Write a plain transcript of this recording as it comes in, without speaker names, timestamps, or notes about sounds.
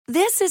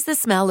This is the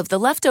smell of the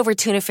leftover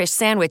tuna fish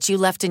sandwich you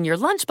left in your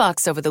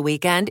lunchbox over the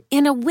weekend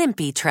in a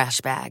wimpy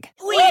trash bag.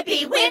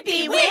 Wimpy,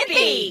 wimpy,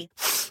 wimpy!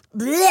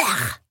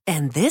 Blech!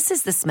 And this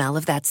is the smell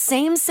of that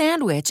same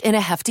sandwich in a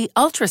hefty,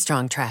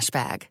 ultra-strong trash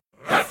bag.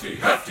 Hefty,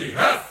 hefty,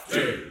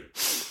 hefty!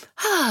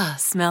 Ah,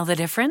 smell the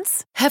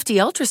difference? Hefty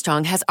Ultra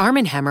Strong has Arm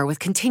 & Hammer with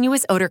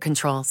continuous odor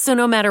control, so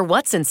no matter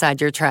what's inside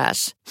your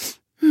trash,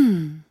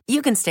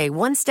 you can stay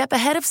one step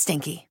ahead of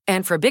stinky.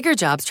 And for bigger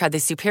jobs, try the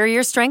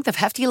superior strength of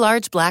Hefty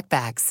Large Black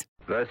Bags.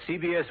 The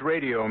CBS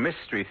Radio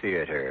Mystery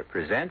Theater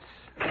presents...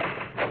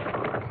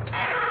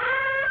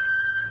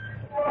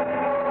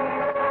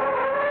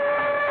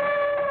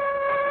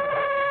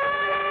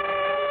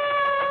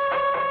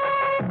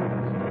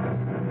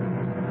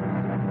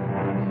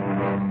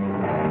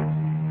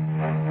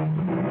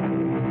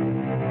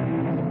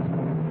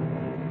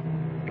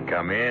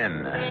 Come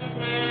in.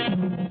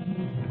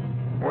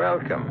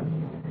 Welcome.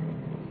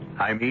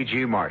 I'm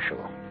E.G.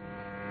 Marshall.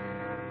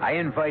 I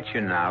invite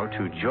you now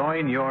to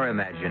join your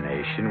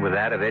imagination with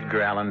that of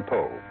Edgar Allan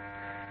Poe,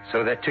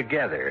 so that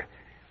together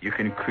you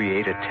can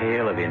create a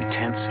tale of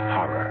intense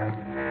horror,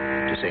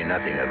 to say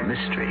nothing of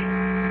mystery.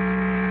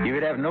 You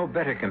would have no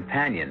better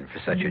companion for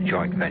such a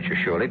joint venture,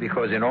 surely,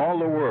 because in all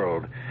the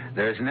world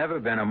there's never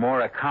been a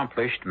more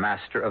accomplished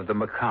master of the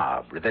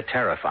macabre, the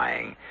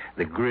terrifying,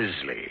 the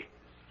grisly.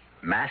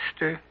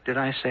 Master, did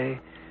I say?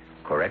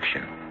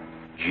 Correction.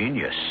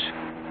 Genius.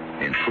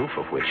 In proof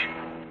of which,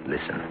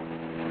 listen.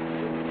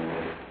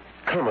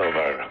 Come,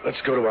 Elvira. Let's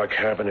go to our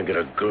cabin and get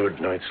a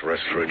good night's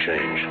rest for a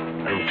change.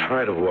 I'm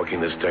tired of walking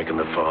this deck in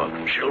the fog.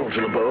 Chilled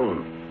to the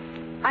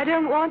bone. I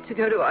don't want to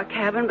go to our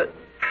cabin, but...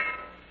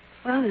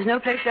 well, there's no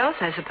place else,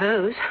 I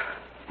suppose.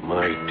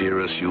 My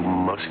dearest, you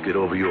must get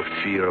over your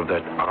fear of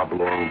that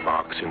oblong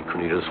box in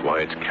Cornelius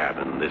Wyatt's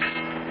cabin.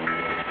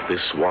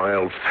 This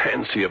wild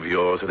fancy of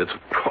yours that it's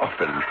a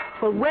coffin.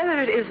 Well,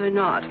 whether it is or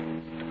not,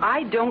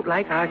 I don't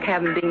like our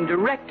cabin being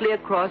directly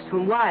across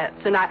from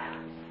Wyatt's, and I...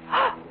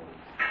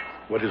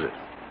 What is it?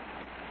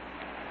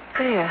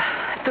 There,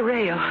 at the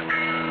rail.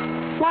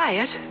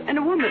 Wyatt and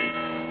a woman.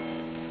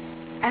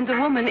 And the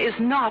woman is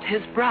not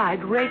his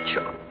bride,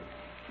 Rachel.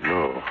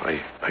 No,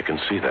 I can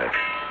see that.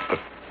 But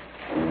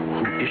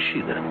who is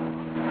she, then?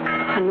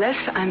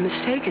 Unless I'm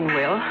mistaken,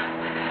 Will.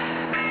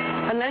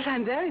 Unless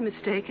I'm very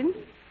mistaken...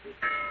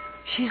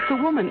 she's the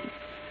woman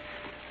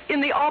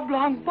in the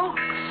oblong box.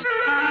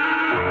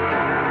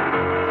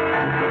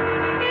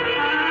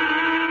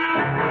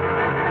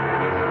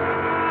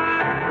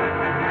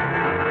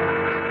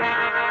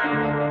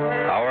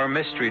 Our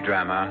mystery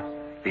drama,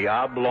 The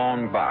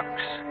Oblong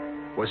Box,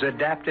 was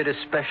adapted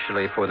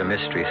especially for the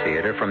Mystery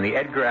Theater from the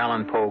Edgar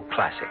Allan Poe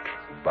classic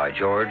by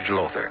George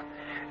Lothar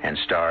and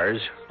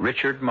stars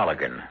Richard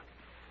Mulligan.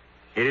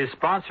 It is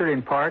sponsored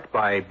in part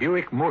by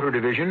Buick Motor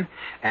Division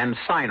and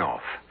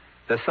Sign-Off,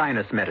 the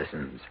sinus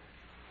medicines.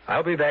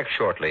 I'll be back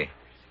shortly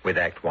with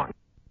Act One.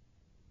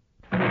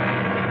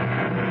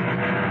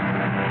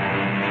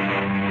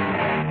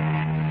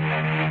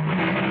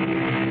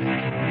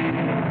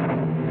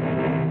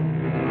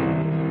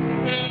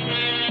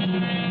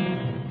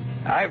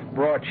 I've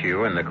brought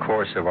you in the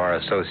course of our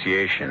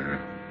association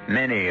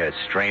many a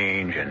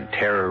strange and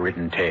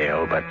terror-ridden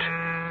tale, but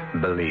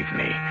believe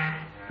me,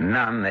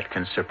 none that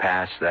can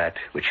surpass that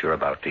which you're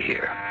about to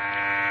hear.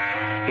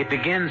 It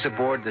begins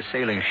aboard the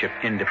sailing ship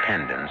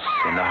Independence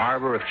in the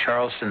harbor of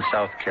Charleston,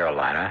 South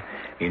Carolina,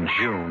 in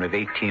June of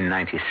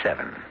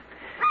 1897.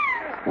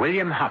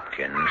 William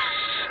Hopkins,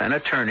 an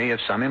attorney of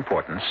some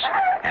importance,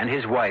 and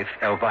his wife,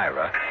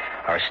 Elvira,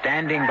 are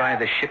standing by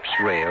the ship's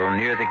rail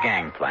near the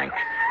gangplank,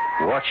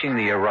 watching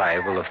the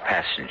arrival of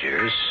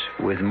passengers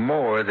with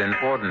more than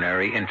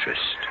ordinary interest.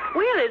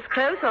 Will, it's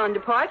close on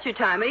departure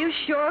time. Are you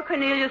sure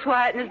Cornelius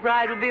Wyatt and his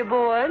bride will be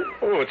aboard?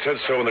 Oh, it said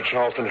so in the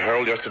Charleston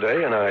Herald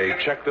yesterday, and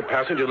I checked the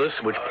passenger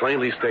list, which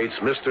plainly states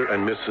Mr.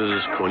 and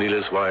Mrs.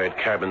 Cornelius Wyatt,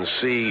 cabin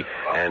C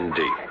and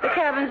D. The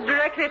cabin's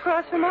directly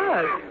across from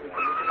ours.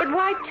 But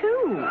why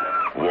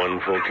two? One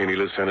for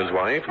Cornelius and his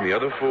wife, and the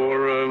other for,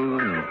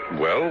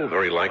 well,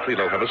 very likely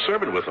they'll have a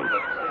servant with them.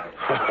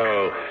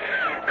 Oh,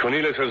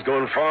 Cornelius has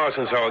gone far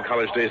since our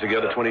college days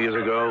together 20 years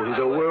ago. He's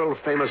a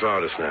world-famous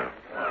artist now.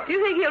 Do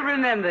you think he'll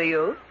remember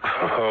you?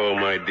 Oh,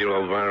 my dear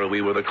Elvira,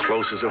 we were the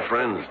closest of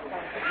friends.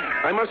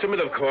 I must admit,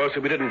 of course,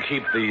 that we didn't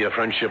keep the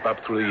friendship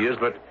up through the years,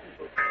 but...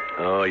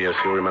 oh, yes,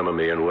 he'll remember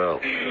me and well.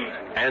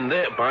 And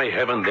there, by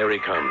heaven, there he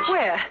comes.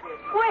 Where?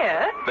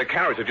 Where? The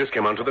carriage that just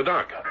came onto the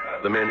dock.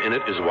 The man in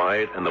it is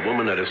Wyatt, and the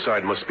woman at his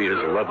side must be his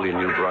lovely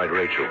new bride,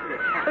 Rachel.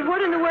 But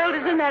what in the world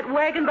is in that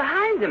wagon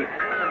behind him?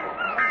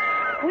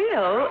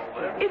 Will,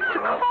 it's a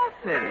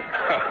coffin.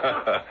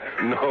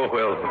 No,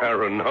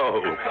 Elvira,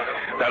 no.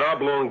 That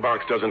oblong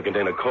box doesn't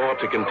contain a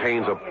corpse. It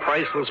contains a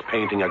priceless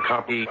painting, a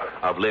copy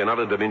of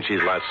Leonardo da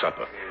Vinci's Last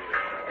Supper,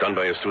 done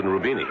by his student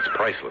Rubini. It's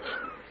priceless.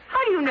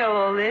 How do you know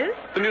all this?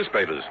 The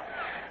newspapers.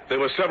 There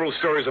were several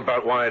stories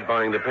about Wyatt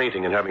buying the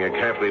painting and having it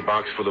carefully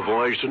boxed for the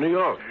voyage to New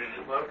York.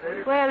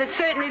 Well, it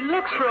certainly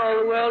looks for all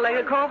the world like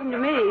a coffin to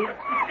me.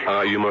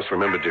 You must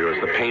remember,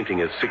 dearest, the painting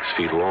is 6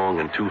 feet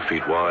long and 2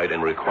 feet wide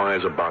and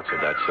requires a box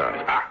of that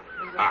size.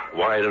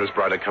 Wyatt and his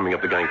bride are coming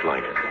up the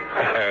gangplank.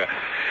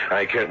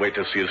 I can't wait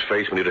to see his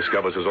face when he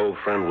discovers his old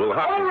friend Will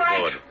Hopkins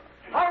aboard.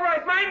 All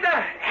right, mind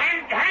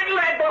handle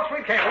that box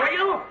with care, will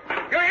you?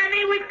 You hear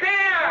me? With care.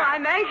 Oh,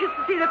 I'm anxious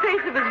to see the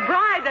face of his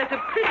bride. That's a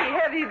pretty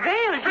heavy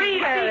veil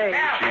she's carrying.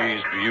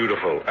 She's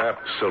beautiful,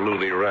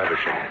 absolutely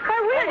ravishing.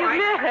 Why, Will, you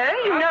met her.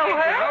 You know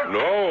her.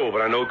 No,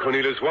 but I know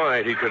Cornelius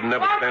Wyatt. He could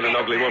never stand an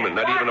ugly woman,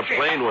 not even a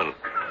plain one.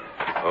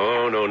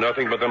 Oh, no,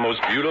 nothing but the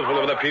most beautiful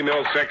of the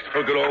female sex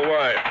for good old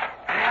Wyatt.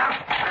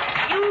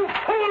 You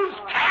fools,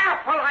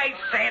 careful, I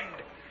said.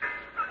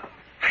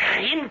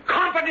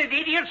 Incompetent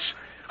idiots.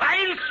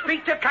 I'll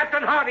speak to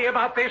Captain Hardy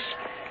about this.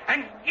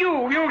 And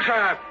you,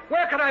 sir,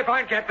 where can I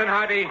find Captain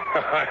Hardy?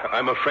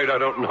 I'm afraid I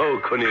don't know,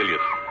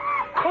 Cornelius.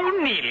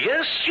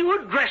 Cornelius? You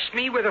address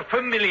me with a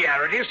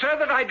familiarity, sir,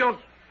 that I don't...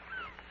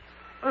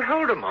 Well,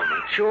 hold a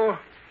moment. You're...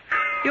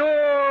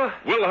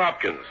 Will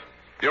Hopkins.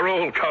 Your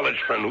old college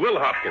friend, Will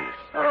Hopkins.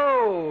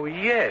 Oh,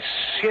 yes,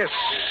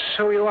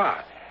 so you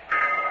are.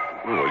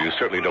 Well, you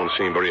certainly don't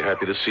seem very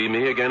happy to see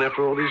me again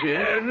after all these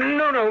years.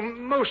 No,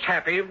 most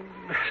happy.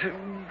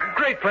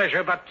 Great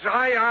pleasure, but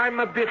I'm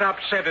a bit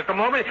upset at the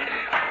moment.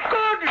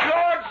 Good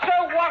Lord,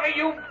 sir, what are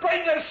you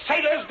brainless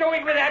sailors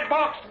doing with that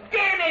box?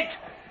 Damn it!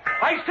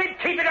 I said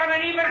keep it on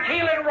an even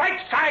keel and right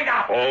side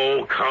up.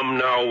 Oh, come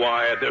now,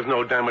 Wyatt. There's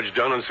no damage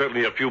done, and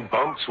certainly a few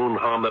bumps won't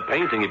harm the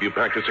painting if you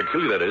practice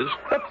securely, that is.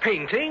 The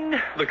painting?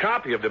 The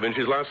copy of Da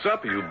Vinci's Last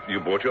Supper you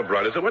bought your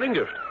bride as a wedding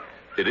gift.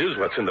 It is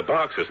what's in the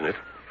box, isn't it?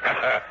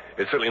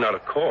 It's certainly not a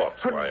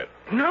corpse, Wyatt.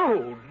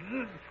 No,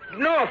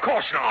 of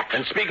course not.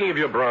 And speaking of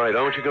your bride,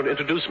 aren't you going to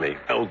introduce me?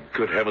 Oh,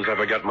 good heavens, I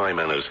forgot my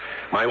manners.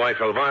 My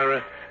wife,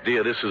 Elvira.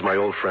 Dear, this is my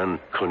old friend,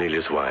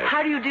 Cornelius Wyatt.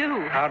 How do you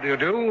do? How do you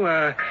do?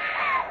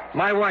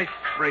 My wife,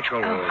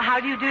 Rachel. Oh, how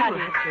do you do?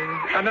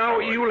 Now,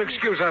 you'll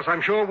excuse us,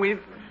 I'm sure. We've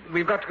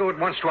got to go at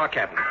once to our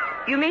cabin.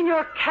 You mean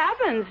your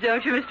cabins,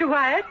 don't you, Mr.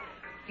 Wyatt?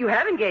 You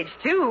have engaged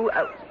two.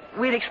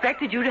 We'd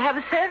expected you to have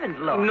a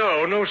servant, Lord.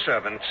 No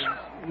servants.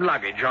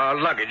 Luggage. Our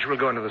luggage will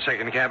go into the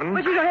second cabin.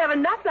 But you don't have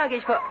enough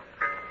luggage for...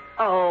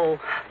 Oh,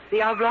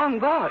 the Oblong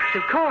box,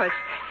 of course.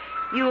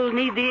 You'll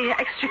need the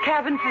extra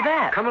cabin for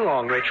that. Come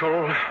along,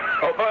 Rachel.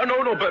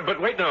 No,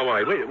 but wait now,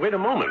 Wyatt. Wait a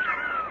moment.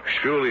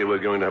 Surely we're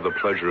going to have the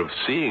pleasure of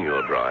seeing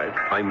your bride.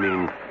 I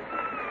mean,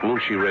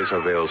 won't she raise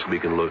her veil so we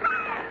can look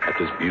at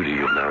this beauty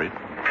you've married?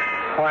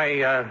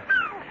 Why,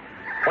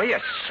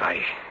 yes,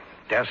 I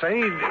dare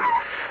say.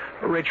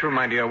 Rachel,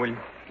 my dear, will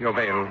your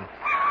veil...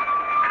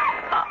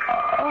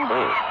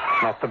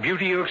 Not the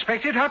beauty you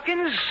expected,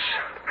 Hopkins?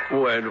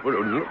 Well,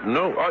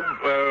 no.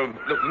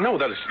 No,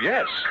 that is...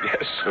 Yes,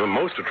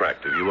 most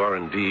attractive. You are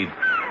indeed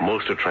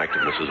most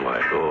attractive, Mrs.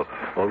 Wyatt.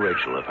 Or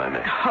Rachel, if I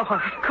may. Oh,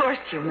 of course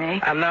you may.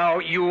 And now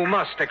you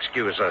must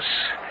excuse us.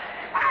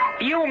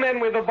 You men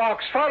with the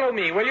box, follow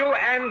me, will you?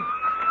 And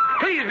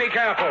please be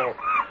careful.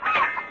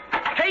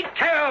 Take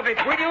care of it,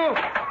 will you?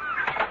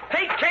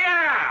 Take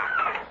care.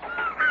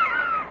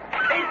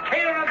 Take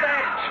care of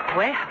that.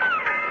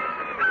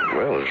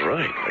 Well, it's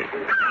right.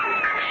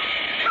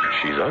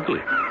 She's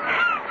ugly.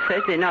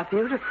 Certainly not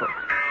beautiful.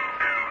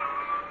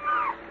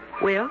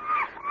 Will?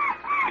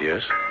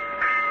 Yes?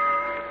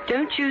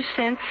 Don't you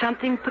sense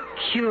something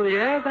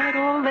peculiar about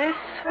all this?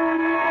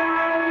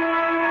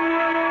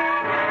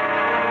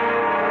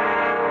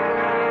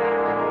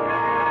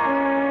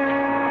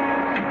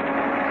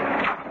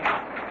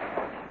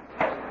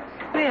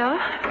 Will?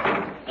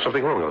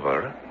 Something wrong,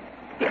 Elvira?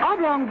 The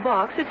Oblong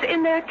box, it's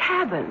in their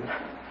cabin.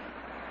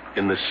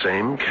 In the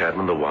same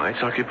cabin the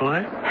Wyatts occupy?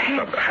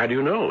 Yes. How do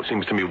you know?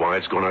 Seems to me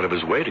Wyatt's gone out of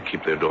his way to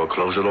keep their door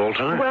closed at all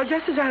times. Well,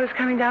 just as I was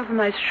coming down from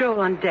my stroll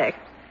on deck,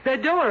 their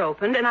door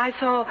opened, and I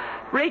saw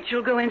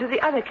Rachel go into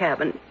the other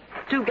cabin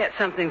to get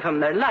something from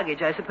their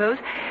luggage, I suppose.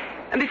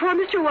 And before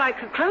Mr. Wyatt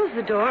could close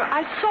the door,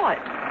 I saw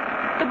it.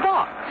 The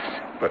box.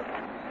 But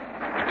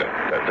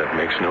that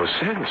makes no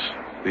sense.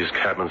 These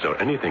cabins are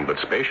anything but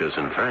spacious.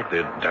 In fact,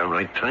 they're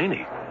downright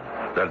tiny.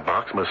 That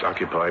box must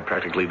occupy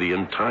practically the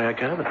entire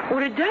cabin.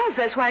 Well, it does.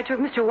 That's why it took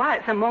Mr.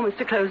 Wyatt some moments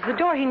to close the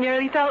door. He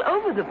nearly fell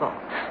over the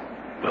box.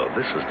 Well,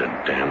 this is the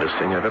damnedest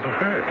thing I've ever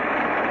heard.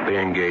 They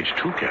engage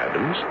 2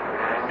 cabins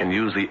and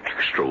use the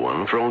extra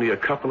one for only a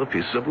couple of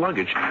pieces of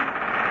luggage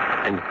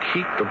and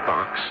keep the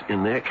box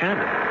in their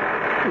cabin.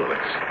 Well,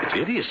 it's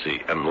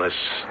idiocy, unless...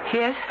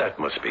 Yes? That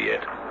must be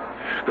it.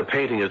 The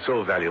painting is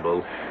so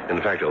valuable.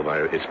 In fact,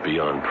 Elvira, it's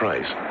beyond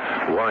price.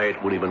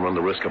 Wyatt wouldn't even run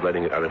the risk of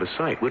letting it out of his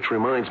sight, which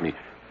reminds me...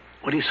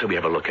 What do you say we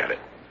have a look at it?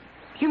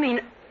 You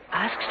mean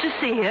asked to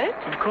see it?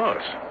 Of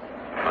course.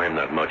 I'm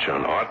not much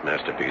on art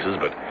masterpieces,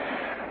 but,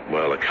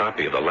 well, a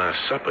copy of The Last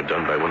Supper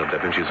done by one of Da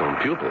Vinci's own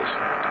pupils.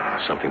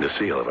 Something to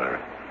see, Elvira.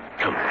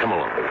 Come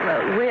along.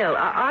 Well, Will,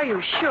 are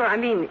you sure? I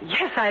mean,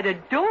 yes, I'd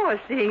adore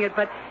seeing it,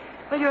 but...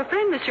 Well, your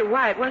friend, Mr.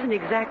 Wyatt, wasn't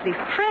exactly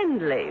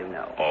friendly, you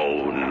know.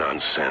 Oh,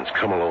 nonsense.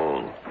 Come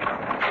along.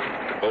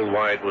 Old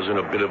Wyatt was in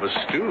a bit of a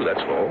stew,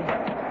 that's all.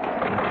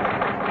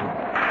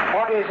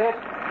 What is it?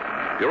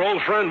 Your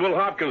old friend, Will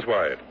Hopkins,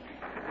 Wyatt.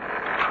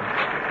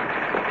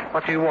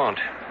 What do you want?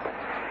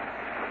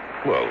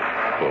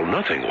 Well,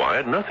 nothing,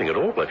 Wyatt. Nothing at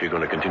all, if you're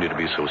going to continue to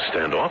be so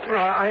standoffish. Well,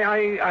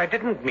 I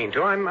didn't mean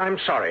to. I'm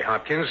sorry,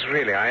 Hopkins.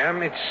 Really, I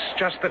am. It's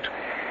just that...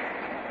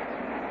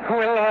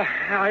 Well,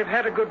 I've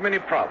had a good many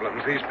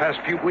problems these past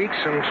few weeks,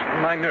 and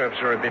my nerves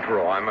are a bit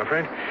raw, I'm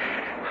afraid.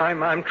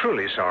 I'm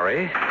truly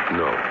sorry.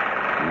 No,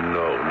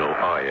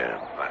 I am.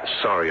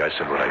 Sorry I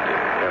said what I did.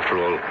 After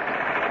all,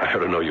 I ought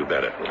to know you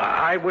better.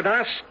 I would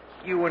ask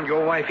you and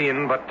your wife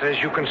in, but as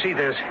you can see,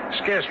 there's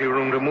scarcely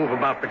room to move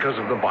about because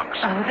of the box.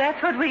 Oh,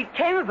 that's what we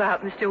came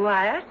about, Mr.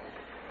 Wyatt.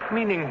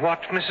 Meaning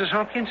what, Mrs.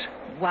 Hopkins?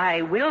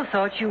 Why, Will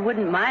thought you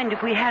wouldn't mind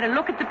if we had a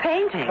look at the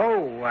painting.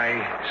 Oh, I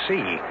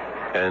see.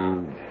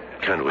 And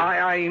can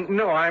we?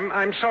 No,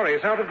 I'm sorry.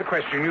 It's out of the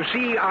question. You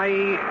see,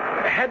 I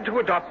had to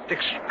adopt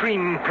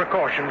extreme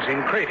precautions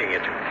in crating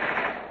it,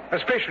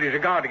 especially to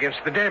guard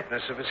against the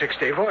dampness of a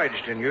 6-day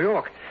voyage to New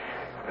York.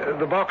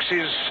 The box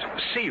is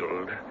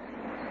sealed.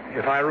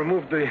 If I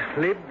remove the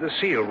lid, the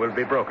seal will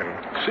be broken.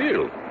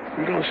 Sealed?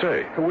 You don't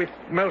say. With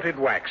melted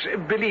wax.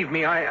 Believe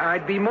me,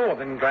 I'd be more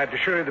than glad to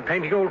show you the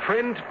painting, old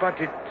friend, but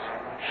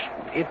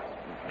it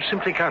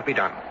simply can't be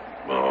done.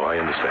 Oh, I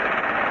understand.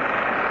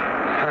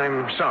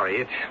 I'm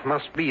sorry. It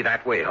must be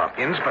that way,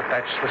 Hopkins, but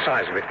that's the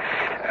size of it.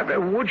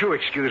 Would you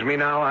excuse me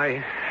now?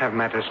 I have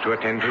matters to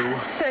attend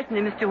to.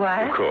 Certainly, Mr.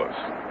 Wyatt. Of course.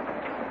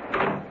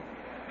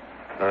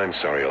 I'm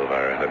sorry,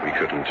 Elvira, that we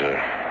couldn't,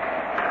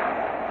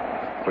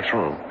 What's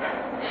wrong?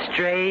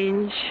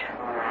 Strange.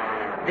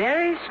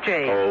 Very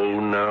strange. Oh,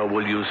 now,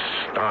 will you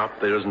stop?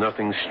 There's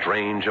nothing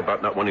strange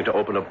about not wanting to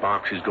open a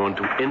box he's going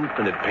to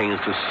infinite pains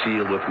to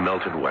seal with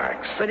melted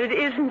wax. But it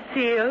isn't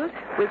sealed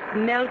with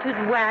melted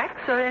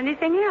wax or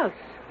anything else.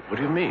 What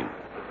do you mean?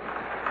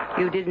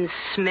 You didn't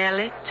smell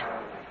it?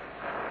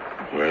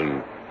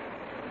 Well,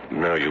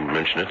 now you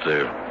mention it,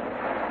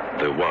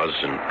 there was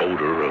an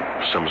odor of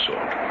some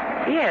sort.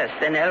 Yes,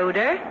 an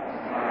odor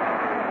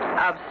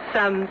of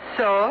some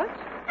sort.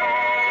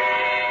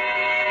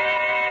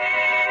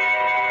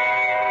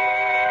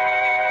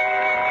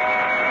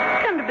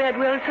 Come to bed,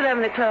 Will. It's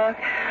 11 o'clock.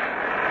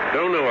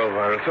 Don't know,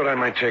 Elvira. Thought I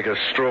might take a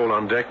stroll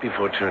on deck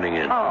before turning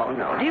in. Oh,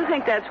 no. Do you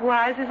think that's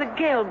wise? There's a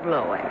gale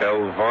blowing.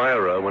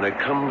 Elvira, when it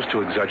comes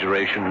to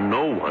exaggeration,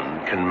 no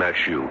one can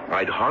match you.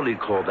 I'd hardly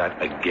call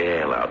that a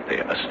gale out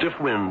there. A stiff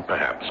wind,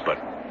 perhaps, but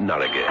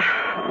not a gale.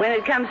 When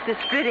it comes to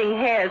splitting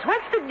hairs,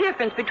 what's the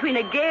difference between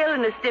a gale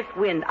and a stiff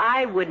wind?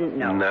 I wouldn't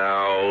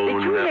know.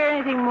 Did you hear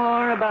anything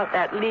more about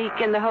that leak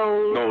in the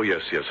hold? Oh,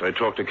 yes. I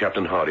talked to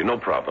Captain Hardy. No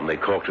problem. They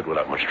caulked it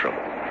without much trouble.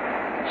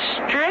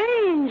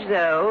 Strange,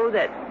 though,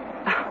 that...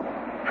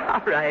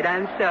 All right,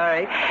 I'm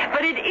sorry.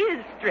 But it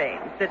is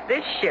strange that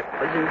this ship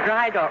was in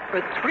dry dock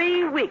for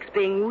 3 weeks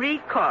being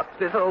recaulked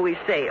before we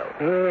sailed.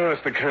 Oh,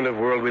 it's the kind of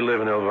world we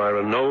live in,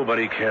 Elvira.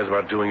 Nobody cares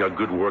about doing a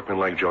good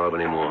workmanlike job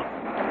anymore.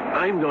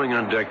 I'm going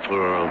on deck for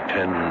around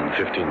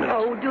 10, 15 minutes.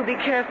 Oh, do be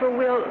careful,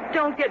 Will.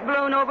 Don't get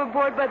blown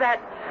overboard by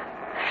that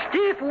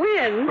stiff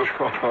wind.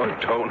 Oh,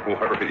 don't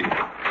worry.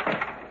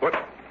 What?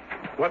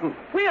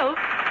 Will?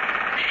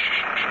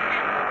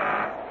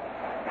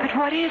 But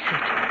what is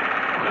it?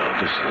 Well,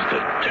 this is the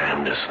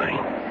damnedest thing.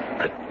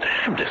 The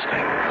damnedest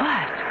thing.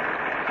 What?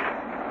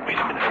 Wait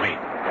a minute, wait.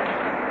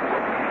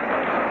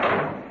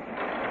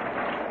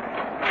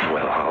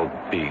 Well,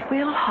 I'll be...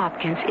 Will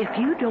Hopkins, if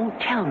you don't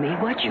tell me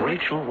what you...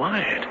 Rachel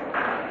Wyatt.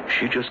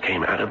 She just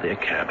came out of their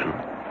cabin,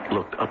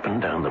 looked up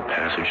and down the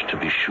passage to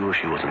be sure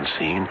she wasn't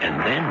seen, and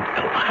then,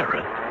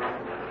 Elvira,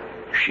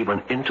 she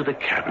went into the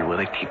cabin where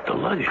they keep the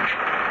luggage.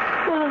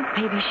 Well,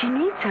 maybe she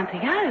needs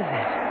something out of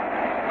it.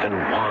 Then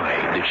why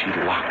did she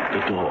lock the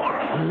door?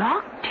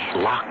 Locked it?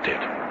 Locked it.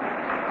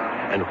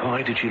 And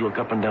why did she look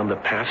up and down the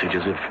passage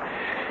as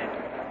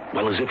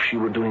if she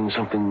were doing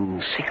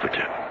something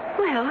secretive?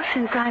 Well,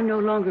 since I'm no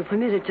longer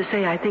permitted to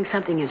say I think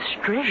something is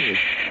strange.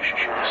 Shh,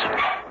 listen.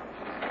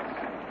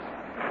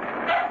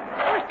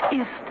 What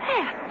is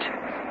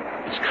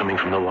that? It's coming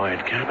from the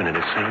Wyatt cabin, and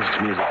it sounds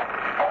to me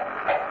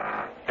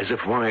as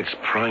if Wyatt's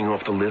prying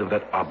off the lid of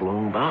that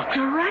oblong box.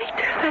 You're right.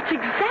 That's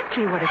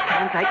exactly what it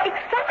sounds like.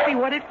 Exactly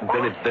what it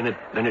was. Then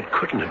it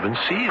couldn't have been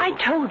sealed. I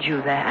told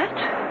you that.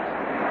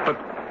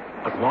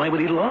 But why would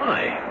he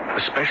lie?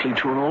 Especially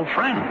to an old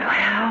friend.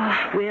 Well,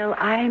 Will,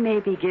 I may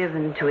be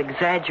given to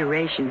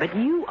exaggeration, but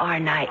you are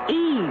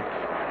naive.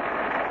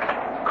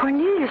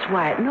 Cornelius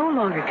Wyatt no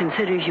longer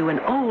considers you an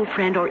old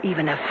friend or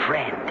even a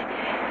friend.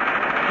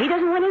 He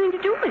doesn't want anything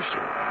to do with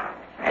you.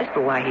 As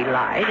for why he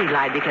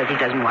lied because he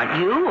doesn't want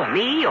you or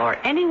me or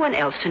anyone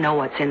else to know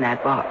what's in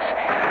that box.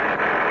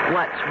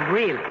 What's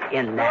really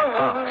in that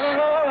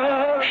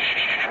box.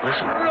 Shh,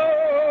 listen.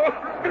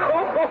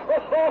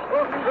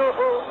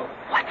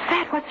 What's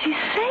that? What's he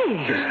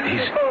saying?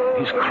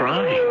 He's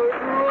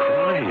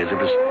crying as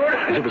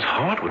if his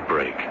heart would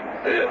break.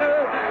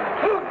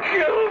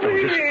 Kill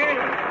me.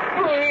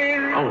 Please.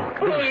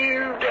 This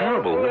is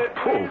terrible.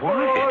 Poor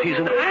Wyatt. He's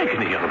in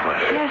agony,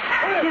 Elvira.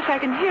 Yes, I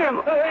can hear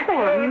him.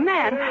 Poor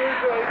man.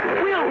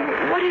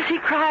 Will, what is he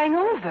crying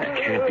over? It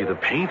can't be the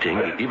painting,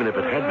 even if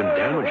it had been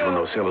damaged when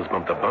those sailors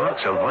bumped the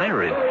box.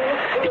 Elvira,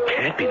 it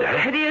can't be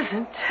that. It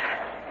isn't.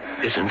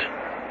 Isn't?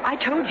 I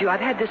told you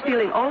I've had this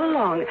feeling all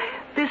along.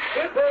 This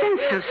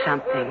sense of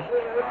something.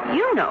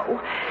 You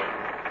know.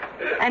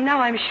 And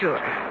now I'm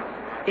sure.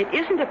 It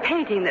isn't a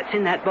painting that's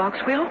in that box,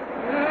 Will.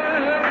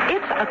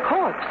 It's a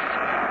corpse.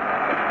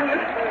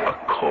 A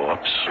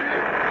corpse?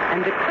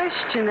 And the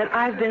question that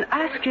I've been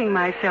asking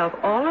myself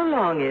all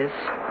along is,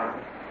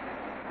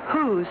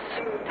 whose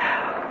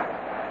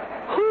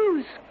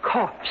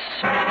corpse?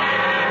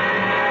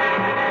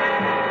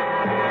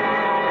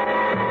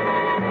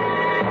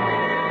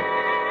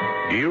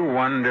 Do you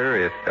wonder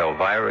if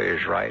Elvira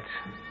is right?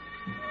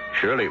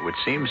 Surely it would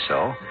seem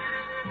so.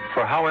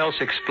 For how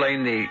else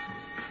explain the...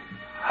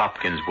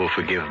 Hopkins will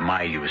forgive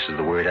my use of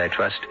the word, I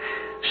trust.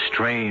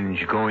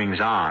 Strange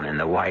goings-on in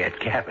the Wyatt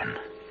cabin.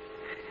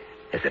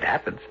 As it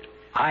happens,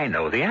 I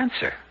know the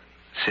answer,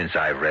 since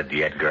I've read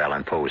the Edgar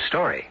Allan Poe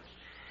story.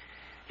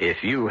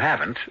 If you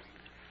haven't,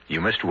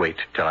 you must wait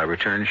till I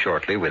return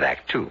shortly with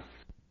Act 2.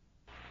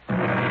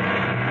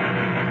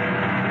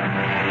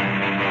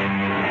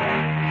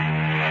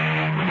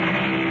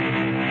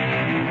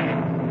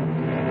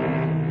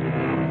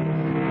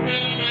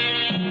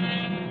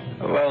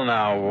 Well,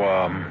 now,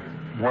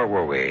 where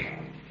were we?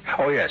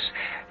 Oh, yes.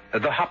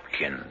 The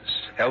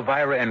Hopkins,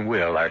 Elvira and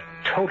Will are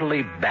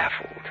totally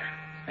baffled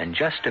and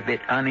just a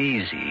bit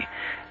uneasy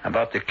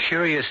about the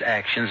curious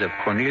actions of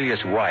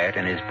Cornelius Wyatt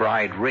and his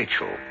bride,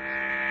 Rachel.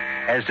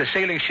 As the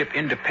sailing ship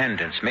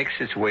Independence makes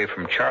its way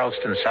from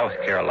Charleston, South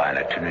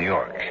Carolina to New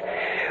York,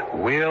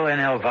 Will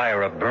and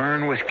Elvira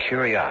burn with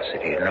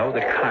curiosity to know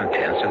the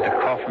contents of the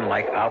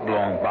coffin-like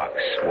oblong box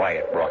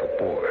Wyatt brought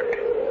aboard.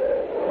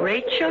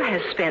 Rachel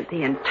has spent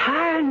the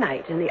entire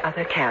night in the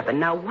other cabin.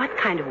 Now, what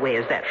kind of way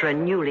is that for a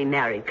newly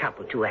married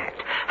couple to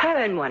act?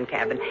 Her in one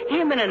cabin,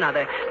 him in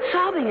another,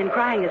 sobbing and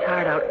crying his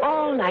heart out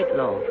all night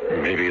long.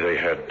 Maybe they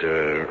had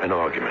an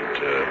argument,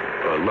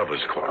 a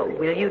lover's quarrel. Oh,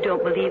 Will, you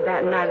don't believe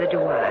that, and neither do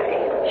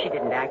I. She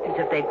didn't act as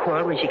if they'd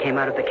quarreled when she came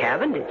out of the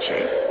cabin, did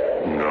she?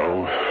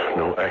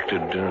 No,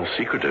 acted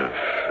secretive,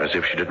 as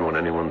if she didn't want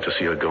anyone to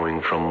see her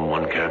going from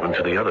one cabin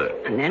to the other.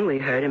 And then we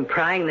heard him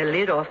prying the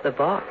lid off the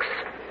box.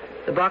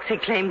 The box he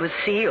claimed was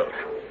sealed.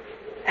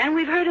 And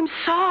we've heard him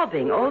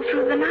sobbing all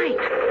through the night.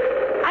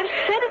 I've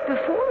said it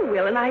before,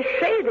 Will, and I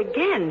say it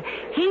again.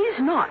 He's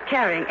not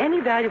carrying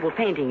any valuable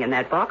painting in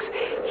that box.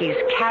 He's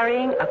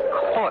carrying a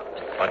corpse.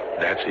 But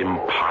that's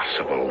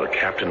impossible. The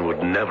captain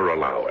would never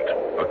allow it.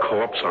 A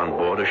corpse on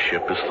board a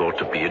ship is thought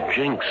to be a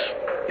jinx.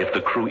 If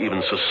the crew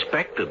even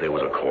suspected there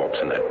was a corpse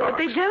in that box. But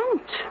they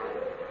don't.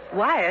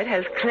 Wyatt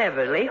has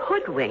cleverly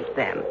hoodwinked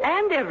them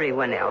and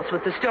everyone else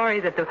with the story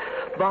that the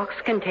box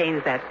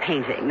contains that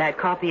painting, that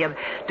copy of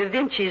Da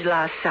Vinci's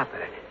Last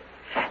Supper.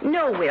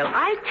 No, Will,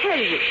 I tell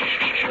you...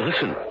 Shh,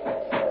 listen.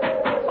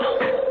 Oh,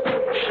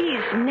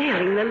 he's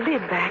nailing the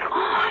lid back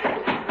on.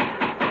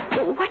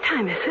 What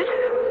time is it?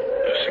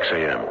 6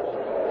 a.m.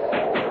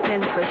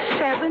 Then for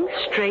 7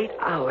 straight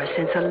hours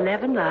since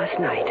 11 last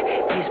night,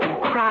 he's been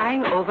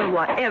crying over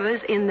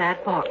whatever's in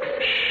that box.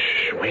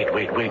 Shh, wait.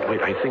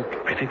 I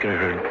think I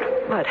heard...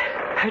 What?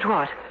 Heard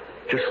what?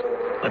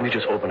 Let me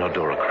just open our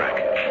door a crack.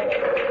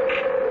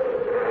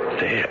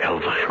 There,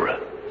 Elvira.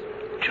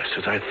 Just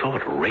as I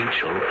thought,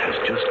 Rachel has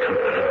just come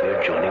out of the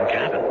adjoining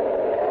cabin.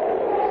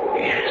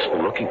 Yes,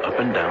 looking up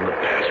and down the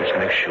passage to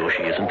make sure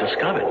she isn't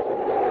discovered.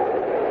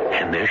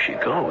 And there she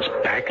goes,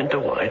 back into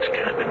Wyatt's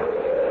cabin.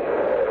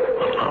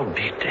 Well, I'll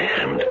be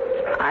damned.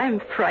 I'm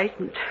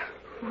frightened.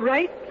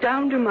 Right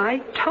down to my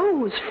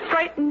toes.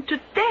 Frightened to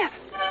death.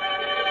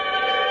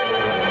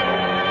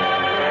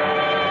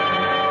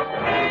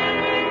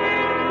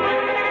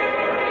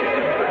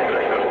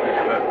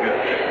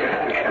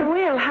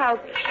 Will, how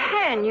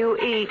can you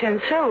eat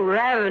and so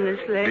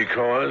ravenously?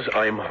 Because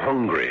I'm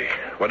hungry.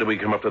 What did we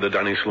come up to the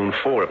dining saloon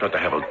for if not to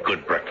have a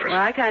good breakfast?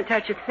 Well, I can't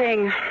touch a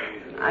thing.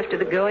 After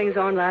the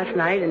goings-on last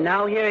night and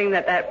now hearing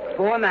that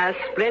foremast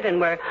split and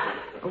we're...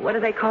 What do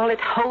they call it?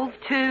 Hove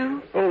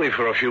to? Only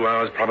for a few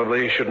hours,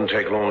 probably. Shouldn't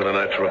take longer than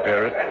that to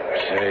repair it.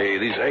 Say,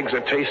 these eggs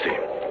are tasty.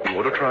 You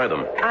ought to try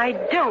them. I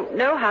don't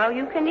know how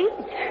you can eat.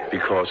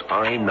 Because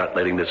I'm not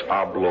letting this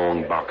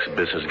oblong box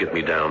business get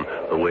me down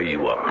the way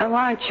you are. How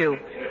aren't you?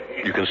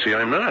 You can see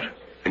I'm not.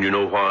 And you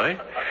know why?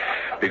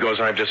 Because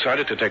I've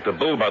decided to take the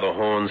bull by the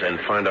horns and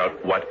find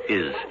out what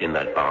is in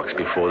that box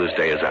before this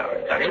day is out.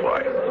 That's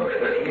why.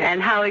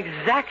 And how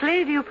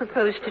exactly do you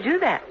propose to do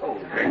that?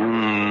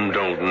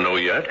 Don't know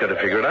yet. Got to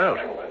figure it out.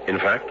 In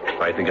fact,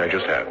 I think I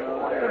just have.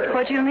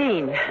 What do you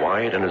mean?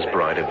 Wyatt and his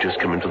bride have just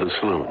come into the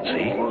saloon,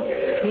 see?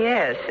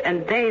 Yes,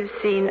 and they've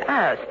seen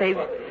us. They've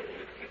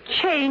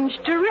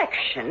changed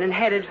direction and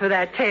headed for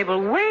that table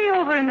way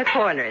over in the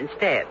corner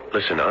instead.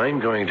 Listen, I'm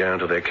going down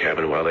to their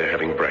cabin while they're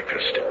having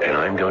breakfast, and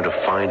I'm going to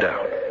find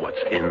out what's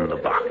in the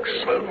box.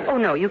 Oh,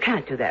 no, you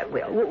can't do that,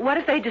 Will. What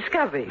if they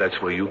discover you? That's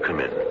where you come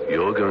in.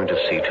 You're going to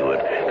see to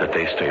it that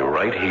they stay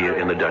right here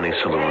in the dining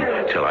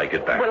saloon till I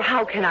get back. Well,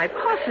 how can I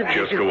possibly...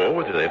 Just go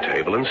over to their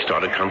table and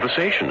start a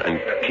conversation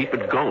and keep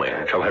it going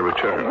till I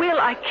return. Will,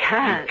 I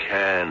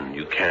can't.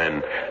 You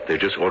can. They're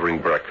just ordering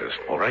breakfast,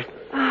 all right?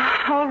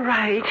 All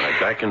right. All right,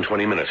 back in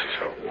 20 minutes or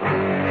so.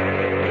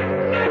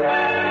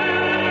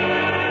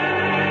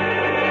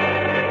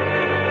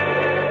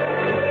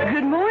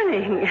 Good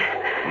morning.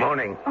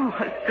 Morning. Oh,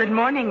 good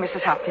morning,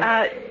 Mrs.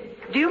 Hopkins.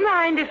 Do you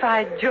mind if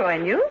I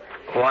join you?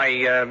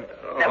 Why,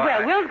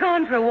 Well, Will's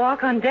gone for a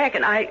walk on deck,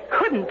 and I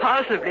couldn't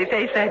possibly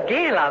face that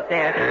gale out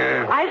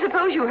there. I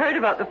suppose you heard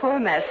about the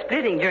foremast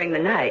splitting during the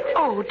night.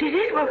 Oh, did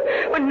it?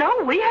 Well,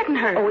 no, we hadn't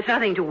heard. Oh, it's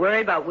nothing to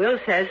worry about. Will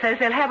says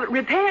they'll have it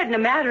repaired in a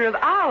matter of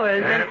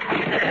hours.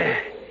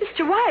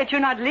 Mr. Wyatt, you're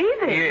not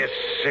leaving. Yes,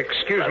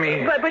 excuse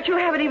me. But you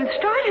haven't even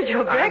started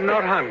your breakfast. I'm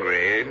not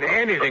hungry.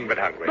 Anything but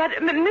hungry. But,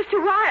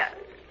 Mr. Wyatt...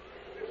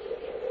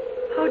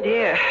 Oh,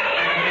 dear.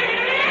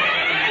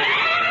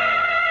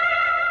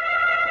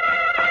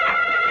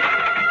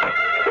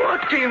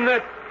 What in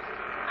the...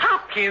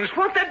 Hopkins,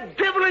 what the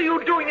devil are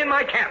you doing in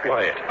my cabin?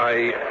 Wyatt,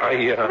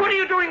 What are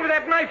you doing with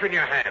that knife in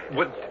your hand?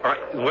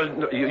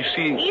 You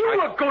see... You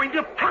were going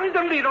to pry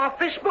the lid off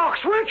this box,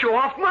 weren't you?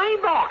 Off my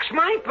box,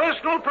 my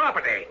personal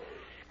property.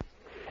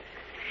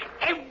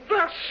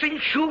 Ever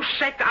since you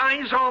set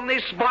eyes on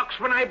this box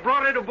when I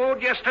brought it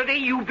aboard yesterday,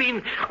 you've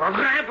been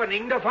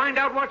ravening to find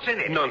out what's in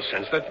it.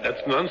 Nonsense.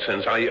 That's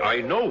nonsense.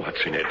 I know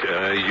what's in it.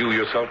 You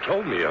yourself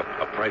told me. A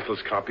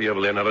priceless copy of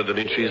Leonardo da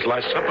Vinci's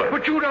Last Supper.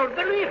 But you don't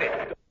believe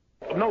it.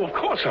 No, of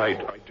course I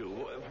do.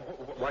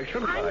 Why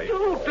shouldn't I? I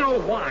don't know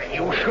why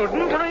you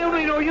shouldn't. I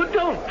only know you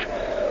don't.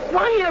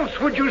 Why else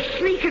would you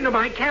sneak into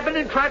my cabin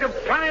and try to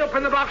pry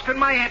open the box in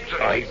my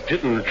absence? I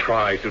didn't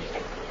try to...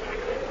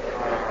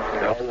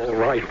 All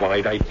right,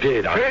 White, I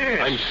did.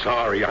 I'm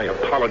sorry. I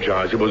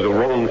apologize. It was the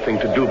wrong thing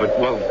to do, but,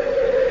 well,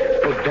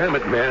 damn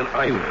it, man,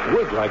 I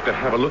would like to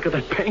have a look at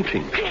that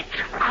painting. Get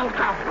out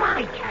of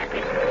my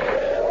cabin.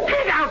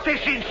 Get out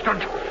this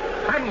instant.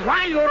 And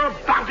while you're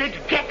about it,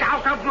 get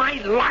out of my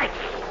life.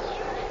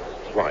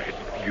 Why,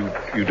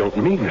 you don't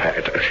mean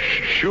that.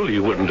 Surely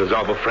you wouldn't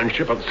dissolve a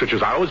friendship such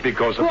as ours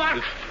because of...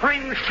 What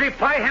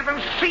friendship? I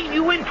haven't seen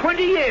you in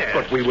 20 years.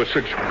 But we were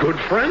such good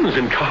friends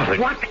in college.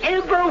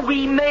 Whatever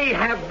we may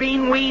have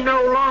been, we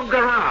no longer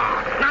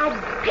are. Now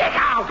get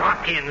out,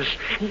 Hopkins.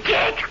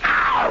 Get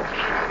out!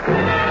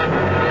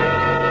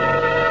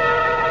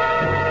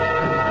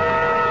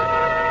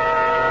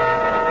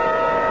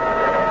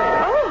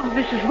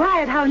 Mrs.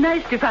 Wyatt, how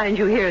nice to find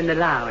you here in the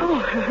lounge.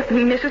 Oh,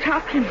 Mrs.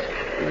 Hopkins.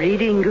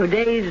 Reading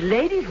Godey's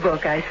ladies'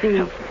 book, I see.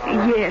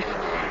 Yes.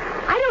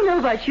 I don't know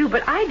about you,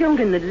 but I don't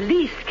in the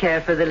least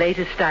care for the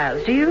latest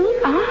styles. Do you?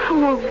 Oh,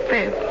 well,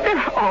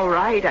 they're all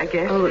right, I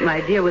guess. Oh,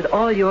 my dear, with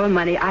all your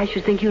money, I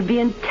should think you'd be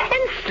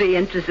intensely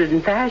interested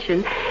in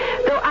fashion.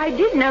 Though I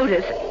did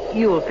notice,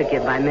 you'll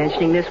forgive my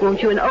mentioning this,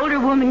 won't you? An older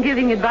woman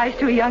giving advice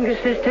to a younger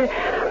sister.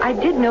 I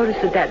did notice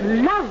that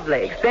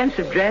lovely,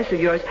 expensive dress of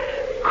yours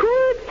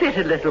could fit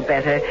a little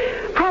better.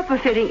 Proper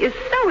fitting is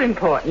so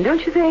important,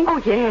 don't you think?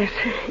 Oh, yes.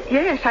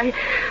 Yes,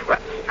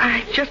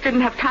 I just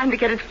didn't have time to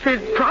get it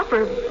fit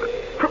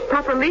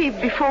properly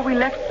before we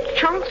left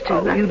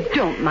Charleston. Oh, you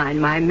don't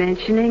mind my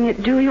mentioning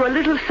it, do you? A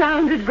little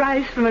sound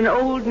advice from an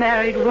old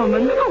married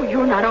woman. Oh,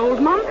 you're not old,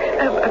 Mom.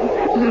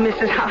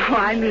 Mrs. Howe,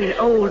 I mean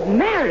old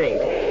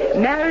married.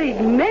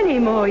 Married many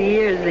more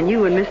years than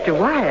you and Mr.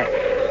 Wyatt.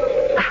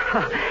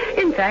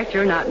 In fact,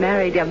 you're not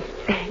married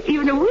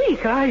even a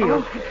week, are you?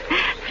 Oh,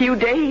 a few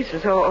days or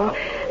so.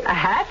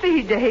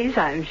 Happy days,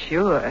 I'm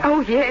sure.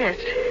 Oh, yes.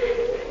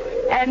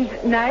 And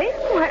nice?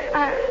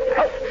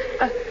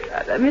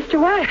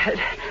 Mr. Wyatt.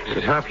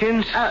 Mrs.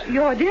 Hopkins?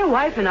 Your dear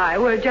wife and I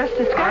were just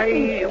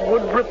discussing... I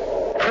would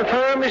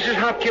prefer, Mrs.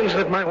 Hopkins,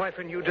 that my wife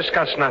and you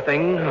discuss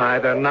nothing,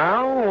 either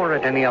now or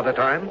at any other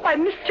time. Why,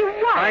 Mr.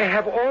 Wyatt... I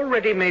have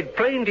already made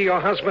plain to your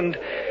husband,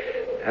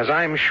 as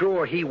I'm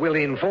sure he will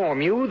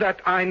inform you,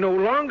 that I no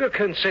longer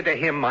consider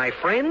him my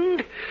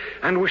friend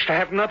and wish to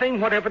have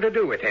nothing whatever to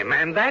do with him.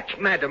 And that,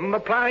 madam,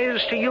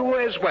 applies to you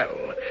as well.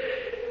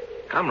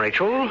 Come,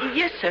 Rachel.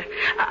 Yes, sir.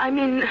 I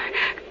mean,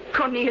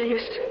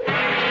 Cornelius.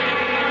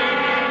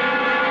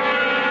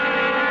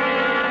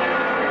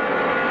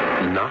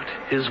 Not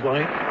his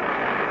wife?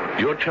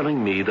 You're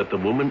telling me that the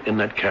woman in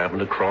that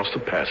cabin across the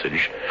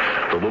passage,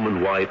 the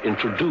woman Wyatt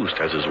introduced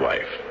as his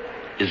wife,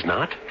 is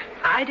not?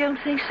 I don't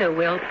think so,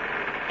 Will.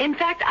 In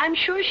fact, I'm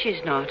sure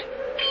she's not.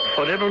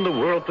 Whatever in the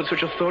world put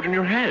such a thought in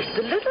your head?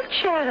 The little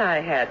chat I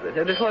had with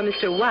her before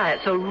Mr.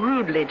 Wyatt so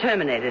rudely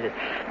terminated it.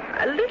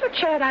 A little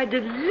chat I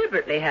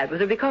deliberately had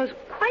with her because,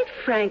 quite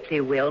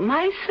frankly, Will,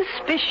 my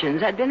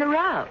suspicions had been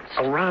aroused.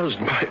 Aroused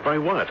by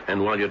what?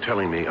 And while you're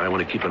telling me, I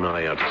want to keep an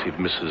eye out to see if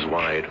Mrs.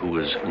 Wyatt, who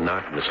is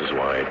not Mrs.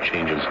 Wyatt,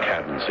 changes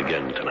cabins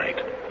again tonight.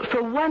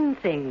 For one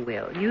thing,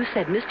 Will, you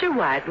said Mr.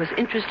 Wyatt was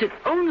interested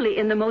only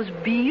in the most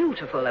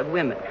beautiful of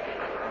women.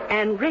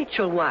 And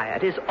Rachel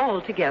Wyatt is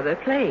altogether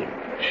plain.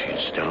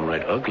 She's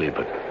downright ugly,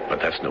 but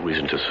that's no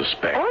reason to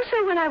suspect.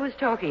 Also, when I was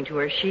talking to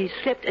her, she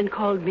slipped and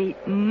called me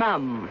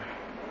Mum.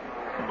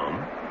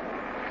 Mum?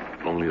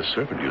 Only a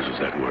servant uses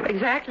that word.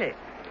 Exactly.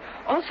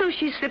 Also,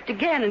 she slipped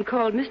again and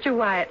called Mr.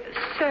 Wyatt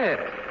Sir.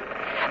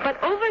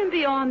 But over and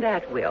beyond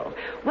that, Will,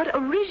 what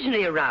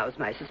originally aroused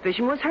my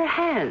suspicion was her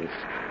hands.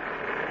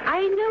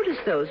 I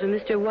noticed those when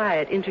Mr.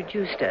 Wyatt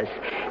introduced us.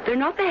 They're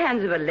not the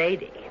hands of a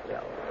lady,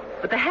 Will,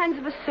 but the hands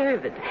of a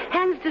servant.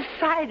 Hands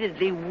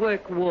decidedly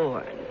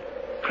work-worn.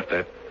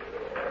 But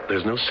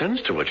there's no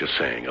sense to what you're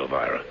saying,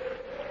 Elvira.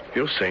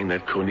 You're saying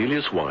that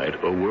Cornelius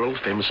Wyatt, a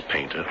world-famous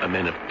painter, a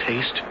man of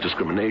taste,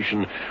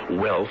 discrimination,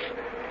 wealth,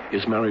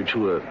 is married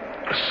to a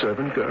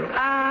servant girl?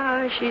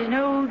 She's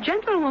no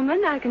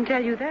gentlewoman, I can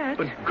tell you that.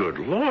 But good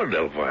Lord,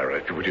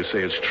 Elvira, would you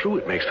say it's true?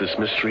 It makes this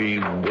mystery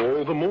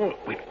all the more...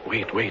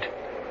 Wait.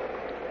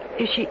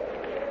 Is she...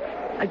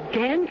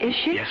 Again, is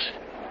she?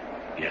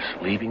 Yes,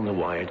 leaving the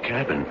Wyatt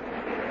cabin.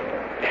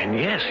 And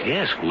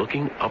yes,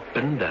 looking up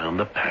and down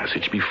the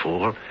passage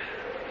before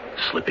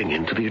slipping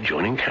into the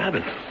adjoining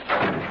cabin.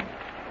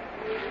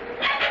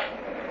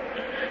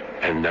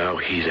 And now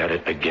he's at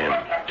it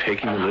again,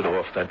 taking the lid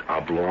off that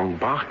oblong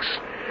box.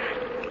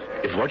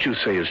 If what you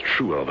say is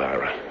true,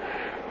 Elvira,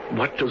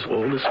 what does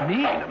all this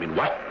mean? I mean,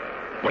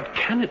 what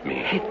can it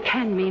mean? It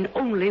can mean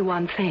only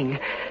one thing,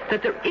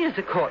 that there is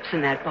a corpse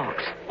in that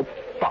box. Oh,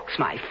 box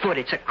my foot,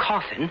 it's a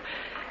coffin.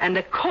 And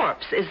the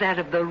corpse is that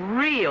of the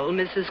real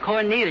Mrs.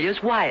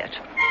 Cornelius Wyatt.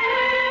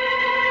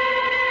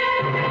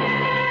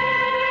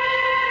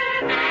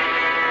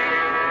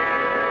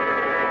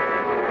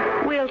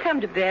 We'll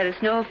come to bed.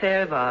 It's no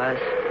affair of ours.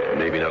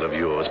 Maybe not of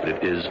yours, but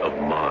it is of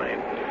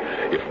mine.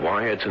 If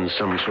Wyatt's in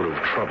some sort of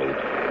trouble,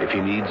 if he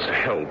needs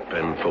help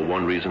and for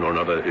one reason or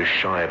another is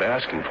shy of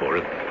asking for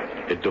it,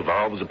 it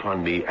devolves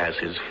upon me as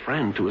his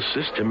friend to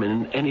assist him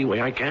in any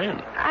way I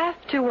can.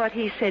 After what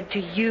he said to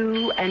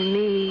you and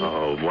me...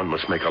 Oh, one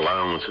must make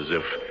allowances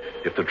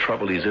if the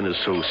trouble he's in is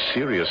so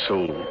serious,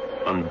 so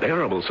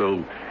unbearable,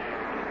 so...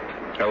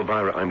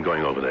 Elvira, I'm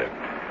going over there.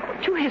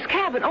 To his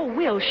cabin? Oh,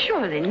 Will,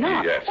 surely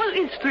not. Yes. Well,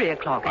 it's 3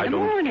 o'clock in the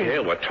morning. I don't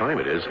care what time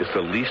it is. It's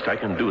the least I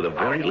can do, the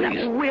very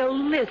least. Will,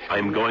 listen.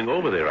 I'm going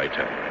over there, I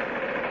tell you.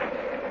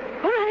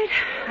 All right.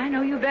 I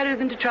know you better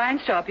than to try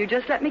and stop you.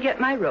 Just let me get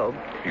my robe.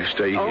 You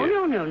stay here.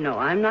 Oh, no.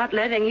 I'm not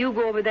letting you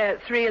go over there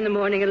at 3 in the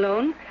morning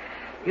alone.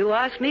 You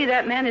ask me,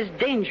 that man is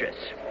dangerous.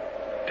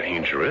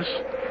 Dangerous?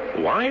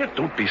 Wyatt,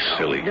 don't be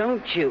silly. Oh,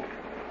 don't you?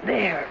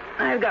 There.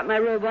 I've got my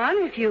robe on.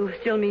 If you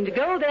still mean to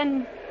go,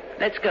 then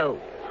let's go.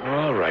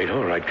 All right.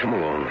 Come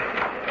along.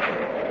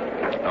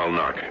 I'll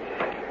knock.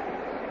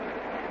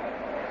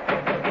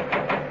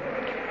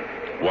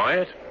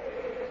 Wyatt?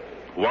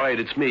 Wyatt,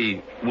 it's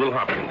me, Will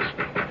Hopkins.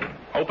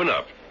 Open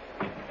up.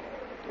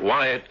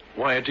 Wyatt,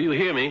 do you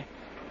hear me?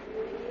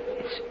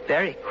 It's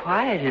very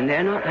quiet in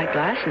there, not like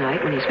last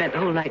night when he spent the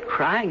whole night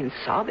crying and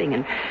sobbing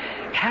and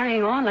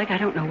carrying on like I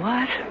don't know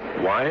what.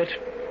 Wyatt?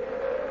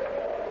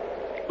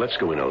 Let's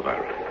go in,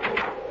 Elvira.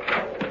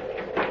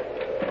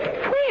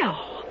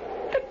 Will,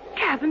 the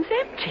cabin's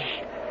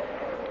empty.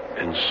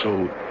 And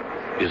so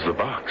is the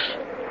box.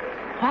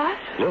 What?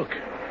 Look,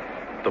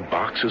 the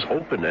box is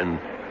open and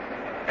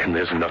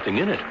there's nothing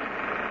in it.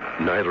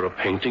 Neither a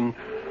painting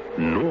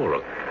nor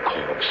a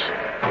corpse.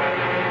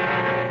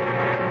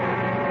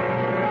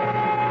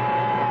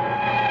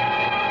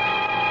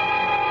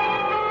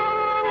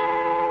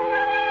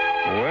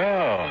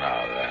 Well,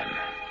 now then,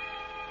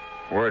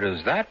 where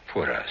does that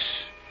put us?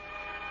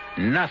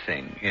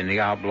 Nothing in the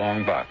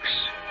oblong box.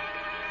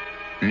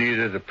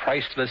 Neither the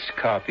priceless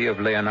copy of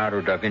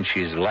Leonardo da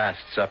Vinci's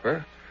Last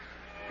Supper,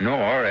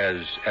 nor,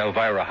 as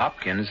Elvira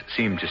Hopkins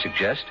seemed to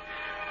suggest,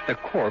 the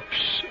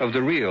corpse of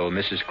the real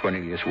Mrs.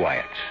 Cornelius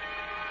Wyatt.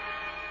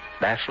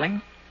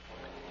 Baffling?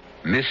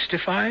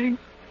 Mystifying?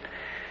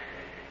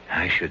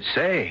 I should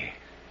say.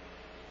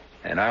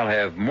 And I'll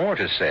have more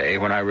to say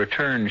when I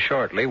return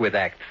shortly with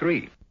Act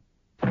 3.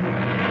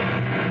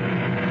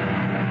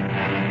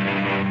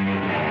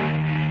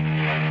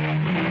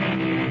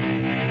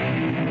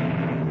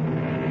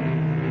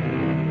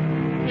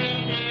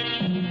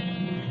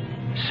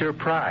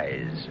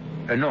 Surprise.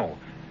 No,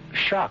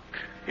 shock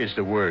is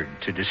the word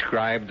to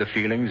describe the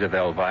feelings of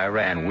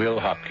Elvira and Will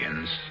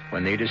Hopkins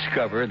when they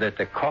discover that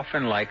the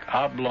coffin-like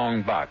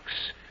oblong box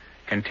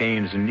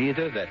contains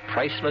neither that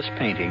priceless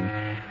painting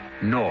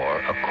nor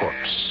a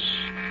corpse.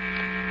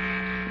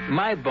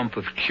 My bump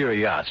of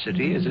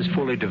curiosity is as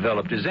fully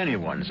developed as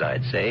anyone's,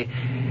 I'd say,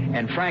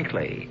 and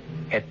frankly,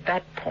 at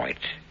that point,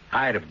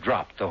 I'd have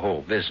dropped the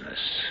whole business.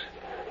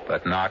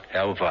 But not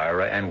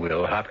Elvira and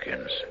Will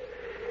Hopkins.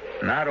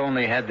 Not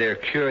only had their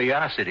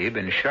curiosity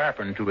been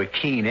sharpened to a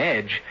keen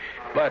edge,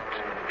 but,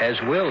 as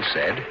Will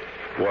said...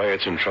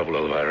 Wyatt's in trouble,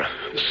 Elvira.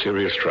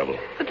 Serious trouble.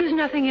 But there's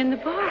nothing in the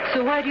box,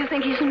 so why do you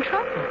think he's in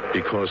trouble?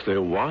 Because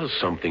there was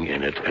something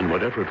in it, and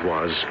whatever it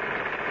was,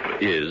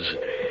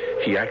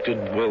 he acted,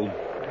 well,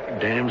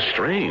 damn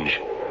strange.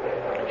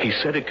 He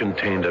said it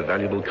contained a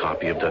valuable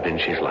copy of Da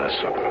Vinci's Last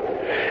Supper,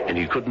 and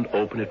he couldn't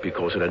open it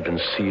because it had been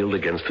sealed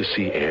against the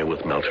sea air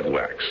with melted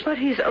wax. But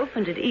he's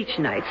opened it each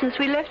night since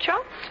we left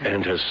Charleston.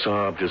 And has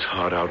sobbed his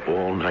heart out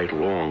all night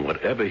long.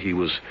 Whatever he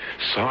was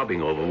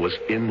sobbing over was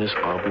in this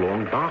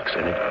oblong box,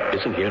 and it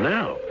isn't here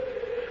now.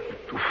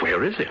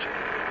 Where is it?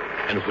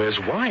 And where's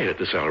Wyatt at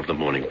this hour of the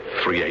morning?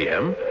 3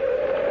 a.m.?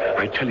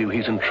 I tell you,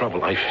 he's in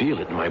trouble. I feel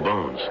it in my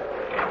bones.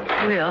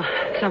 Will,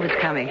 someone's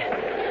coming.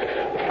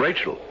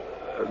 Rachel.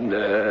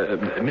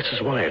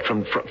 Mrs. Wyatt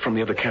from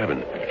the other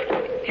cabin.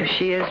 If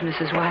she is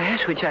Mrs.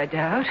 Wyatt, which I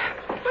doubt.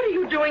 What are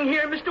you doing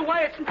here, Mr.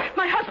 Wyatt?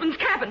 My husband's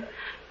cabin.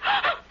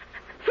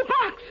 The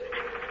box.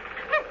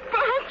 The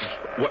box.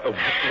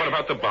 What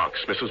about the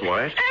box, Mrs.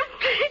 Wyatt?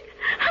 Empty.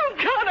 Oh,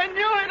 God, I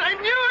knew it. I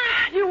knew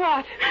it. You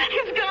what?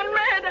 He's gone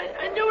mad.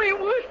 I knew he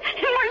would.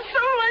 In my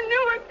soul, I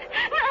knew it.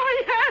 Now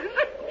he has.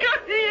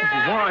 God, he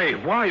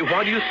has.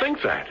 Why do you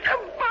think that? The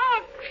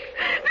box.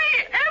 The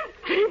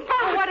empty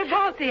box. What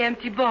about the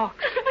empty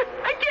box?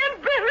 I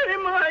can't bear it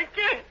anymore. I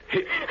can't.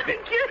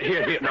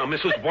 Here. Now,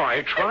 Mrs.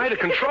 Wyatt, try to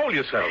control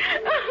yourself.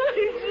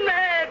 He's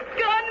mad.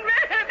 Gone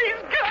mad.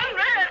 He's gone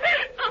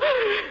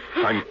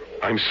mad.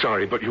 I'm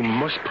sorry, but you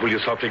must pull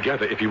yourself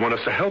together if you want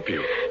us to help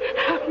you.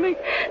 Help me.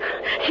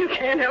 You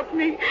can't help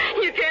me.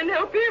 You can't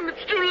help him.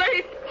 It's too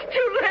late. It's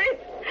too late.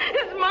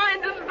 His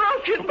mind is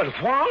broken. But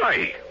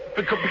why?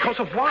 Because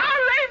of what? Oh,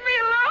 leave me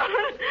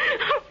alone.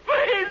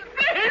 Please,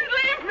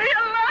 leave me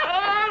alone.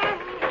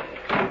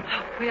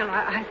 Will,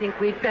 I think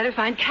we'd better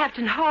find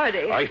Captain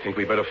Hardy. I think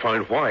we better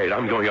find Wyatt.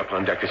 I'm going up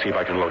on deck to see if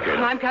I can locate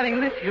him. I'm coming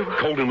with you.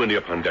 Cold and windy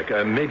up on deck.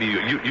 Maybe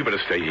you better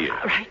stay here.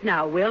 Right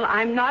now, Will,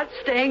 I'm not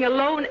staying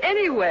alone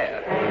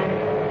anywhere.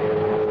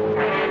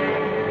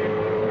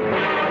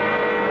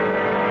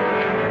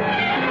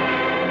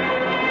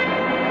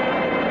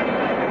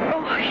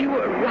 Oh, you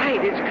were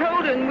right. It's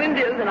colder and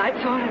windier than I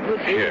thought it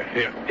would be.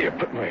 Here,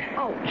 put my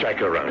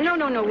jacket around. No,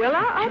 Will,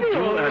 I'll be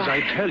all right. Do as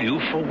I tell you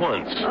for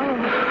once. Oh,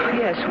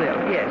 yes,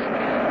 Will, yes.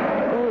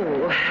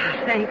 Oh,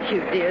 thank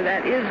you, dear.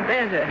 That is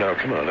better. Now,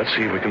 come on. Let's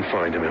see if we can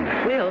find him.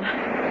 Will,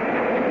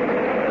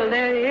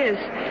 there he is,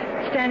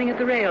 standing at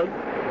the rail,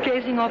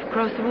 gazing off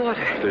across the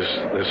water.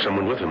 There's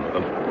someone with him.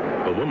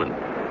 A woman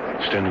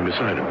standing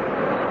beside him.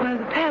 One of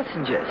the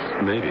passengers.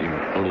 Maybe.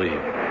 Only,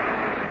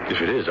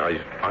 if it is,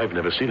 I've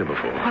never seen him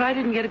before. Well, I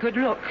didn't get a good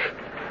look.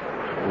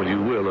 Well,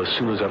 you will as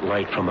soon as that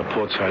light from the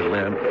port side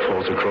lamp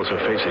falls across her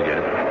face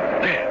again.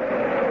 There.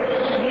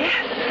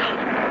 Yes.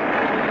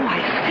 Oh, I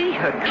see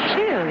her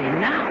clearly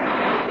now.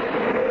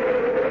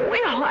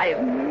 Well, I've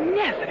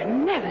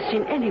never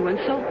seen anyone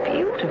so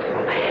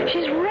beautiful.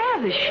 She's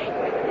ravishing.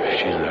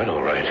 She's that,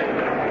 all right.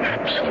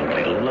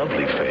 Absolutely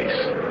lovely face.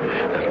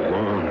 That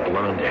long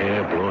blonde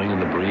hair blowing in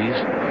the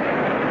breeze.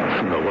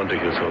 No wonder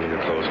he was holding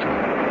her close to him.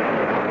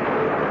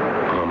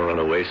 Arm around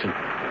her waist and...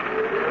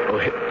 Oh,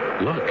 hey,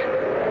 look.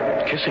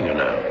 Kissing her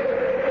now.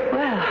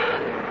 Well,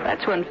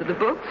 that's one for the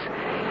books.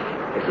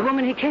 If the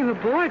woman he came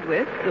aboard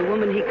with, the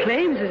woman he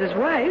claims is his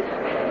wife,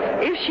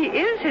 if she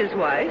is his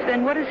wife,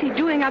 then what is he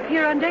doing up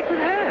here on deck with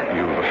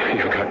her?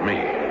 You've got me.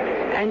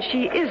 And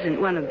she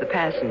isn't one of the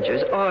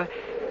passengers, or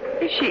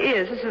if she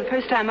is, this is the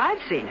first time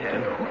I've seen her.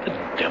 Then who the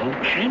devil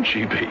can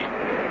she be?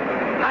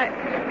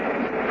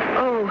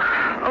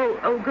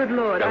 Oh, good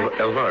Lord.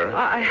 Elvira?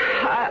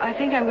 I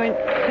think I'm going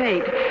to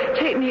faint.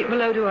 Take me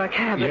below to our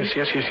cabin.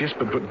 Yes,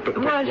 but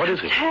what is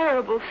it? A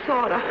terrible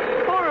thought, a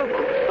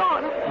horrible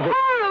thought,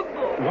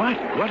 horrible.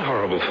 What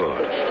horrible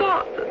thought?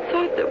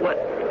 Thought that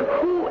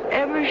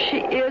whoever she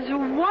is, or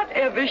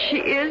whatever she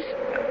is,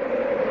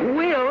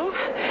 Will,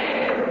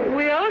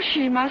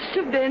 she must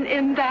have been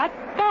in that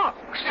box.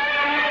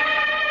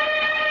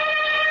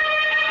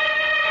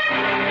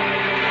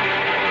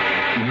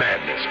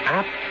 Madness.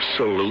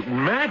 Absolute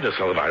madness,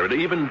 Elvira, to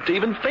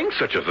even think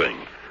such a thing.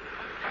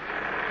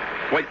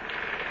 Wait,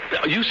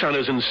 you sound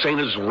as insane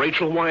as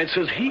Rachel Wyatt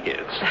says he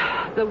is.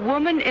 The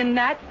woman in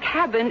that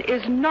cabin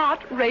is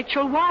not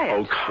Rachel Wyatt.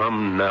 Oh,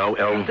 come now,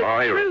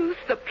 Elvira. The truth,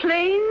 the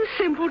plain,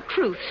 simple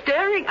truth,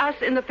 staring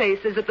us in the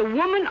face is that the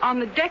woman on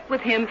the deck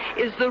with him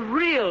is the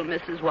real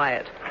Mrs.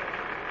 Wyatt.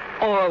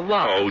 Or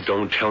what? Oh,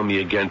 don't tell me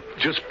again.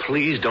 Just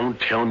please don't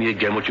tell me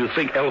again what you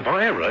think.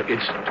 Elvira,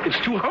 it's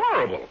too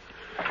horrible.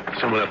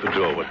 Someone at the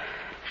door, but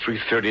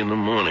 3:30 in the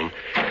morning.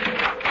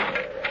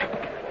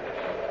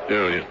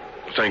 Yeah,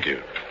 thank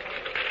you.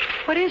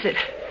 What is it?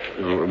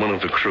 One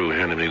of the crew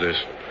handed me this.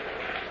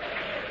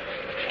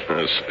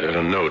 It's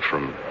a note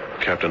from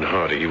Captain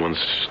Hardy. He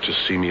wants to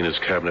see me in his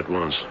cabin at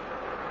once.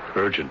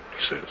 Urgent,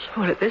 he says.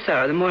 Well, at this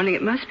hour of the morning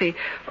it must be.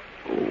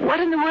 What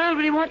in the world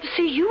would he want to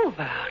see you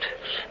about?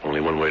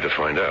 Only one way to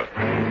find out.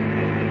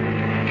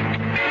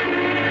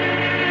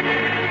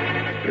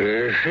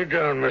 Sit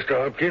down, Mr.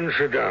 Hopkins.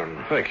 Sit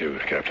down. Thank you,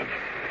 Captain.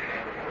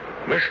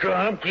 Mr.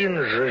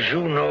 Hopkins, as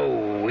you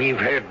know, we've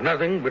had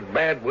nothing but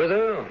bad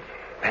weather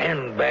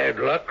and bad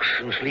luck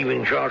since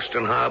leaving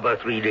Charleston Harbor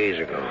 3 days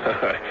ago.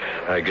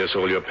 I guess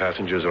all your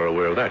passengers are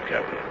aware of that,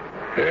 Captain.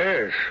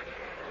 Yes.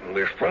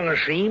 We sprung a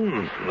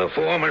seam. The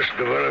foremast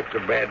developed a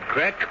bad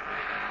crack.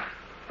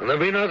 And there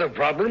have been other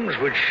problems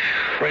which,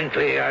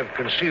 frankly, I've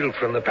concealed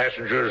from the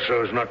passengers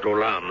so as not to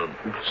alarm them.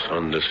 It's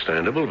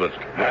understandable, but...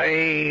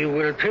 I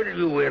will tell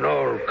you in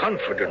all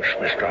confidence,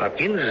 Mr.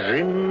 Hopkins,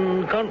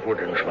 in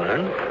confidence,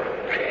 man,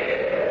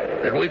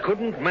 that we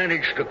couldn't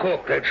manage to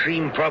caulk that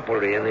seam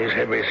properly in these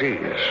heavy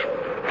seas.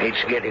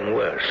 It's getting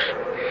worse.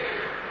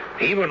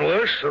 Even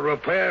worse, the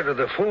repair to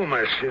the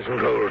foremast isn't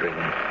holding.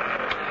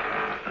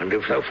 And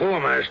if the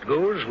foremast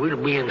goes, we'll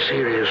be in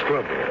serious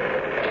trouble.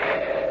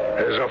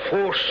 There's a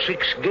force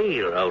 6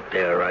 gale out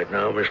there right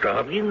now, Mr.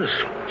 Hopkins,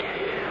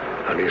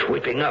 and it's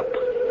whipping up.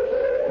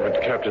 But,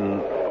 Captain,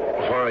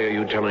 why are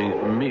you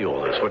telling me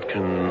all this? What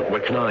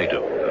can I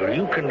do? Well,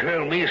 you can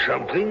tell me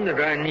something that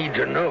I need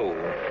to know,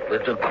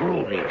 that the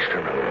crew needs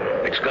to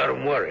know. It's got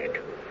them worried.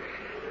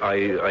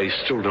 I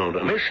still don't...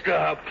 Mr.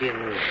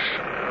 Hopkins,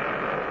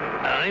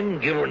 I'm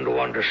given to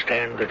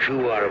understand that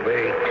you are a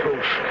very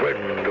close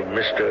friend of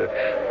Mr.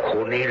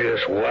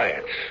 Cornelius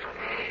Wyatt's.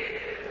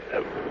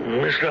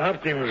 Mr.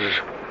 Hopkins,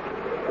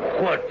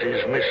 what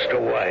is Mr.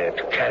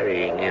 Wyatt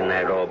carrying in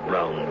that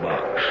oblong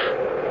box?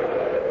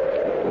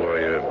 Why,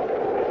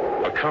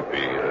 a copy,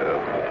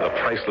 a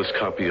priceless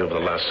copy of The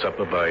Last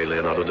Supper by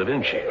Leonardo da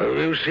Vinci. Have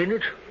you seen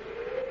it?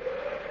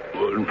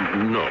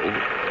 No.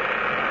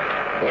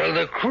 Well,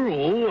 the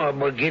crew are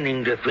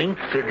beginning to think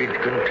that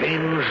it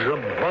contains a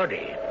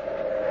body,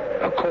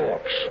 a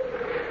corpse.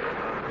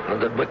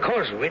 And that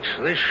because of it,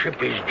 this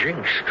ship is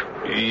jinxed.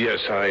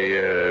 Yes,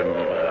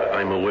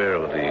 I'm aware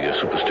of the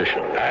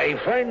superstition. I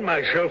find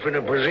myself in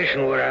a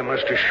position where I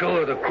must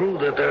assure the crew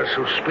that their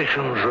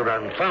suspicions are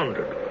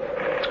unfounded.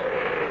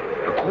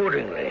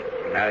 Accordingly,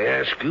 I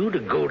ask you to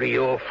go to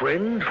your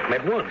friend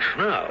at once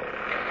now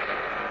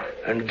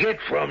and get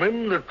from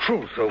him the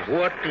truth of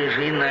what is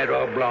in that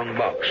oblong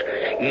box.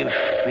 If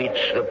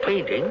it's the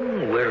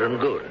painting, well and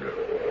good.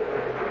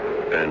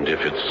 And if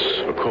it's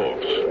a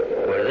corpse?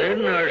 Well,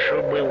 then I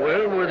shall be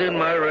well within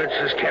my rights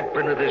as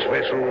captain of this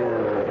vessel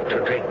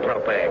to take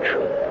proper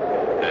action.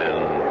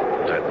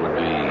 And that would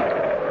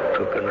be?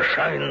 To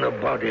consign the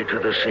body to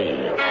the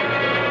sea.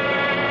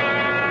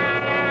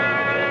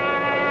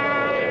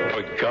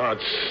 For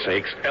God's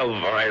sakes,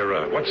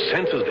 Elvira, what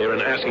sense is there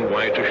in asking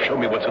Wyatt to show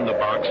me what's in the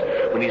box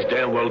when he's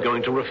damn well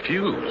going to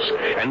refuse?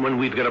 And when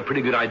we've got a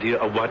pretty good idea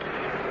of what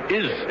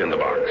is in the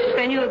box.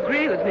 Then you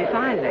agree with me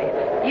finally.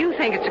 You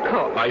think it's a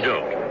corpse. I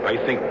don't. I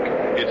think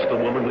it's the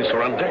woman we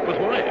saw on deck with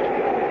Wyatt.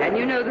 And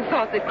you know the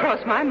thought that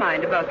crossed my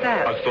mind about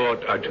that. A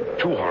thought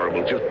too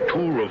horrible, just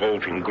too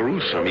revolting,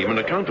 gruesome even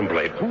to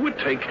contemplate. Who would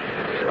take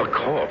a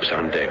corpse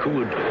on deck? Who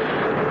would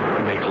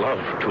make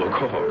love to a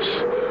corpse?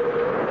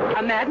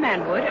 A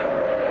madman would.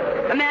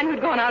 A man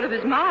who'd gone out of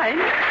his mind.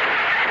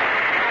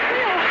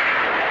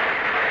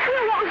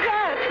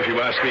 If you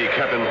ask me,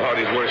 Captain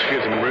Hardy's worst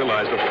fears have been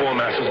realized. The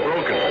foremast is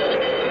broken.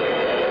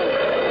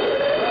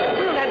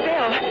 Will, that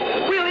bell.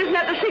 Will, isn't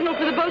that the signal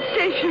for the boat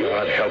station?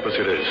 God help us,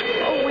 it is.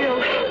 Oh, Will,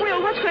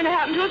 what's going to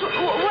happen to us?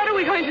 What are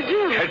we going to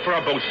do? Head for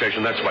our boat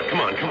station, that's what.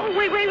 Come on. Oh,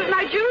 wait,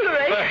 my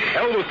jewelry. The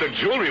hell with the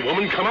jewelry,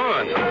 woman. Come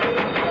on.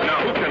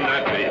 Now, who can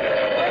that be?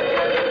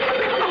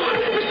 Oh,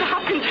 Mr.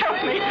 Hopkins, help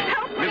me.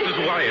 Help me.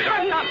 Mrs. Wyatt.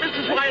 I'm not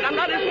Mrs. Wyatt. I'm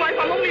not his wife.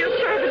 I'm only a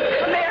servant.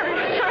 A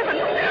married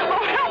servant. Oh,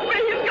 help me.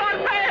 He's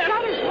gone bad.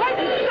 I'm his wife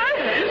and servant.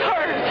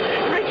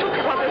 Rachel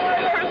Carruthers,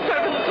 her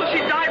servant, so she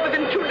died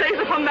within 2 days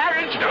of her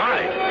marriage.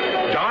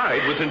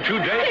 Died within 2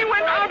 days? He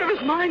went out of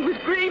his mind with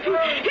grief.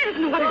 He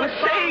didn't know what he was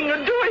saying or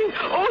doing.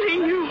 All he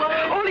knew,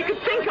 all he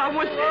could think of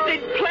was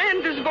they'd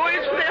planned this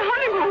voyage for their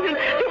honeymoon, and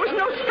there was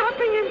no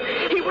stopping him.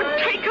 He would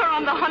take her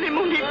on the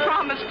honeymoon he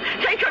promised.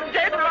 Take her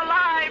dead or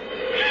alive.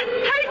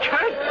 Take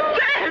her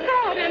dead.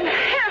 God in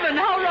heaven,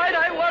 how right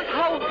I was.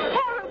 How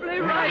horribly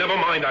right. Never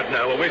mind that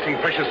now. We're wasting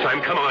precious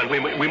time. Come on.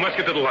 We must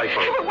get to the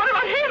lifeboat. But what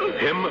about him?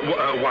 Him?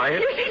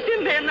 Wyatt? Yes, he's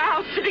in there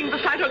now, sitting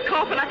beside her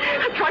coffin. I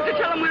tried to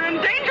tell him we were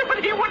in danger,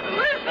 but he wouldn't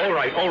listen. All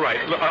right.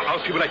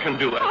 I'll see what I can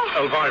do.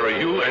 Elvira,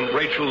 you and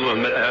Rachel,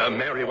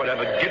 Mary,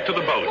 whatever, get to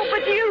the boat. Oh,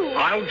 but you...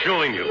 I'll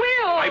join you.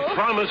 Will. I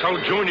promise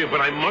I'll join you,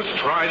 but I must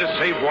try to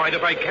save Wyatt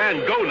if I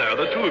can. Go now,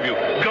 the two of you.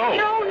 Go.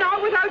 No,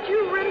 not without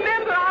you.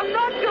 Remember, I'll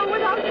not go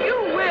without you,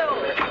 Will.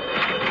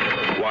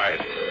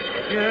 Wyatt.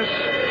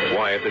 Yes?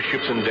 Wyatt, the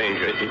ship's in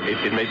danger.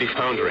 It may be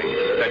foundering.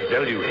 That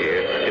bell you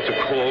hear, it's a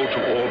call to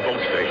all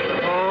boat stations.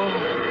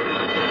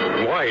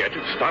 Oh. Wyatt,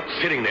 stop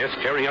sitting there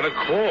staring at a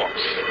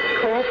corpse.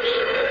 Corpse?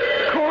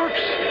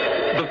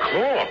 The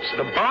corpse,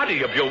 the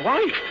body of your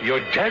wife, your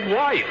dead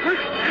wife.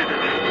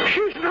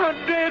 She's not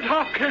dead,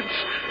 Hopkins.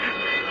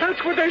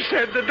 That's what they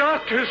said, the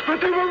doctors,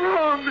 but they were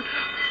wrong.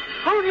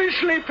 Only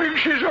sleeping.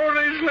 She's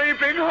only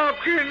sleeping,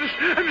 Hopkins.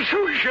 And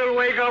soon she'll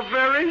wake up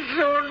very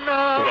soon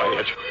now.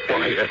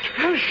 Wyatt.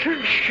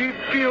 Isn't she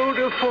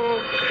beautiful?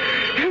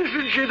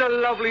 Isn't she the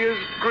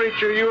loveliest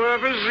creature you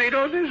ever seen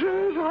on this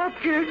earth,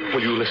 Hopkins?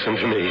 Will you listen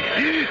to me?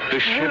 The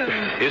ship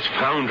is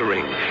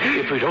foundering.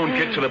 If we don't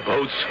get to the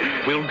boats,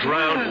 we'll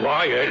drown.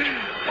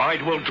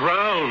 Wyatt will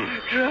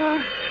drown.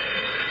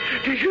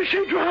 Did you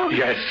say drown?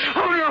 Yes.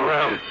 Oh, no.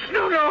 Drown.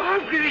 No,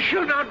 Hopkins,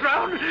 she'll not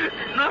drown.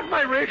 Not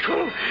my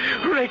Rachel.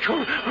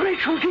 Rachel,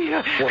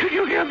 dear. Can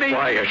you hear me?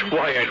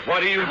 Quiet.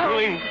 What are you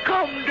doing?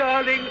 Come,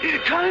 darling.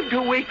 Time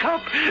to wake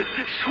up.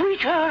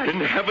 Sweetheart. In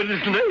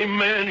heaven's name,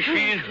 man,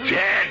 she's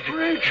dead.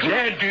 Rachel.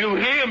 Dead, do you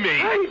hear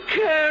me? I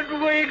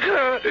can't wake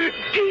her.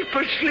 Deep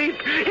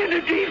asleep. In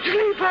a deep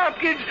sleep,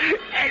 Hopkins.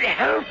 And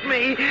help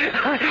me.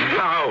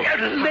 How?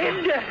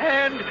 Lend a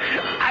hand.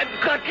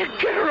 I've got to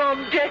get her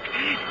on deck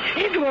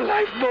into a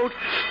lifeboat.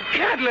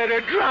 Can't let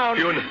her drown.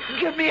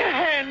 Give me a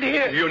hand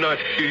here. You're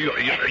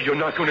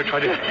not going to try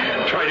to get...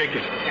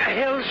 What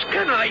else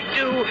can I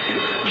do?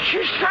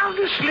 She's sound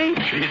asleep.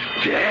 She's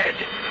dead.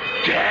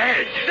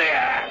 Dead.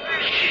 There.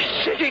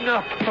 She's sitting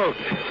up. Oh,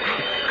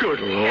 good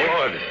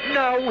Lord.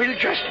 Now we'll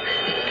just...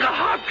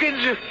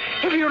 Hopkins,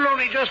 if you'll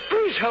only just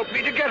please help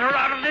me to get her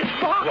out of this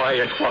box.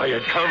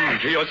 Quiet. Come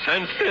to your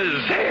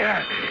senses.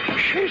 There.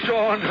 She's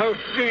on her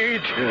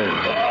feet.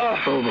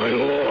 Oh, my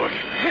Lord.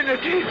 In a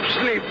deep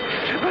sleep.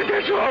 But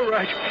that's all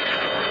right.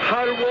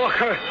 I'll walk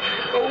her.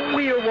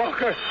 We'll walk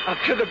her up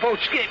to the boat.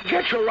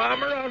 Get your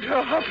arm around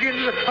her,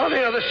 Hopkins, on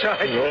the other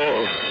side.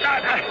 No.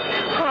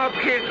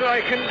 Hopkins,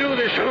 I can do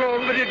this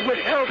alone, but it would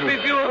help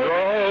if you...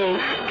 No.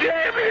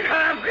 Damn it,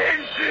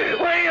 Hopkins!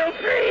 Will you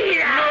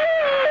please? No!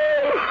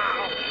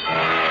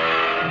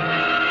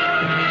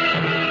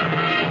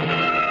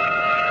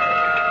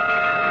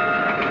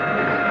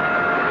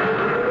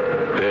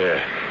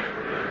 There.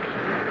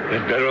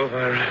 That better,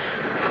 Elvira?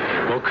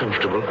 More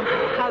comfortable.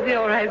 I'll be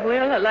all right,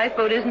 Will. A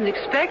lifeboat isn't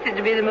expected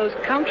to be the most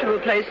comfortable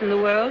place in the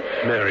world.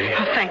 Mary.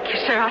 Oh, thank you,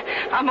 sir.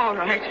 I'm all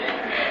right.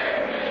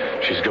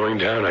 She's going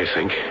down, I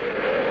think.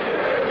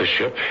 The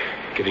ship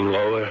getting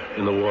lower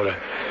in the water.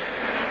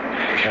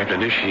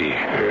 Captain, is she?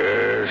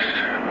 Yes.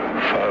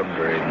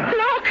 Foundering.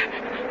 Look!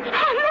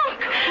 Oh, look!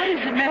 What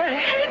is it, Mary?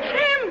 It's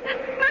him!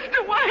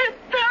 Mr. Wyatt,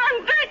 there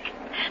on deck!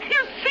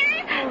 You see?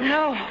 Oh,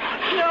 no.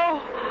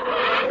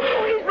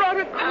 Oh, he's brought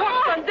a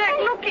corpse on deck.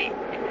 Look,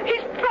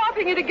 he's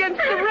propping it against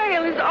the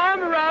rail, his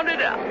arm around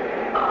it.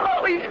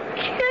 Oh, he's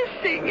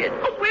kissing it.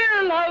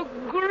 Will, how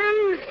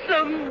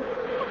gruesome.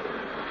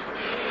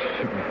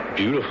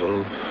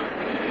 Beautiful,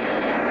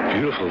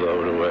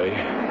 though, in a way.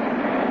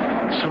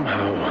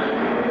 Somehow,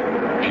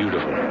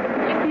 beautiful.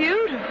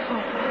 Beautiful?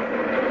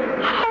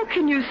 How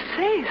can you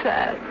say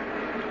that?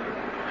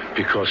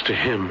 Because to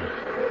him,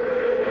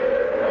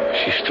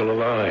 she's still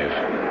alive.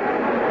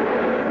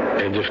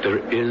 And if there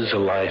is a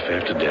life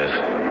after death,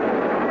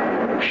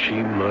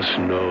 she must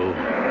know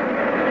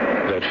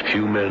that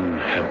few men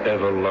have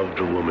ever loved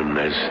a woman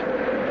as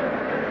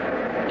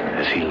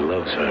he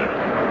loves her.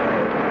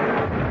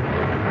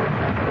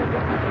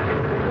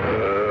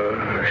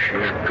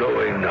 She's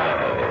going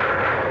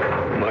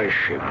now. My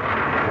ship.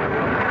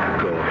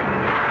 Going.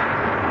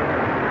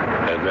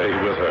 And they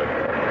with her.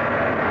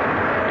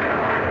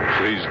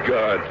 Please,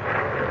 God,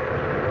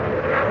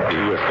 be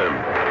with them.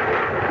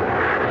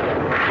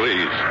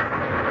 Please.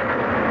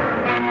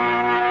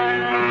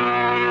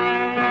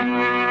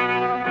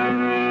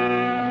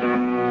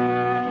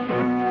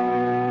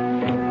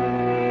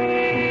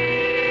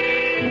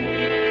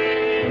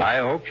 I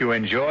hope you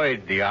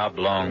enjoyed the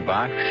Oblong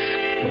Box.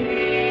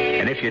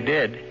 And if you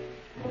did,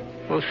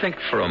 we'll think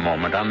for a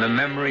moment on the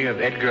memory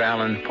of Edgar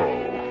Allan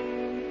Poe,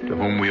 to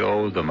whom we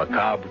owe the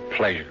macabre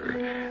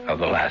pleasure of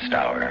the last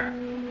hour.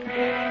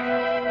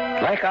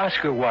 Like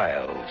Oscar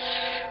Wilde's,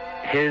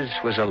 his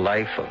was a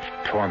life of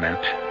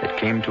torment that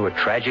came to a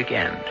tragic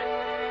end.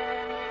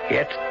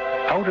 Yet,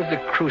 out of the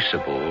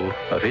crucible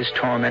of his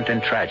torment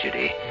and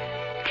tragedy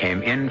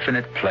came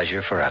infinite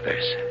pleasure for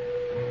others.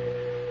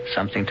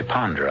 Something to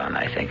ponder on,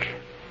 I think.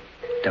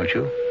 Don't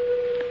you?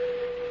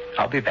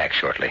 I'll be back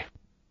shortly.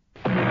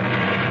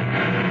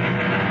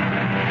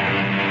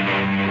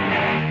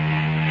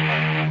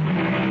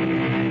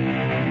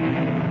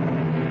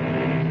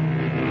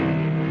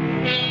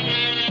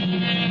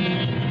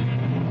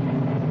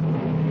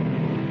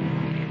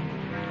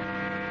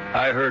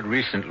 I heard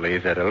recently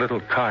that a little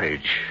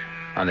cottage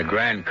on the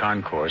Grand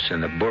Concourse in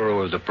the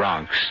borough of the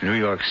Bronx, New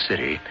York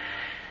City,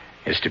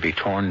 is to be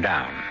torn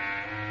down.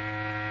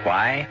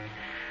 Why?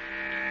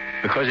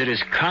 Because it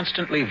is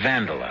constantly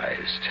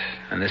vandalized,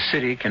 and the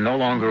city can no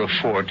longer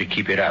afford to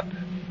keep it up.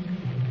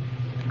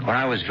 When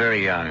I was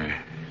very young,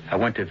 I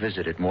went to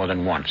visit it more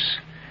than once,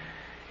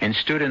 and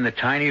stood in the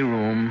tiny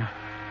room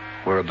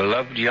where a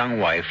beloved young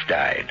wife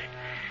died,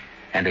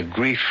 and a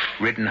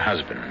grief-ridden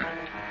husband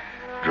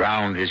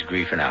drowned his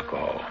grief in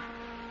alcohol.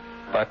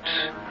 But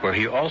where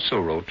he also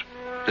wrote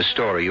the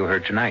story you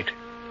heard tonight.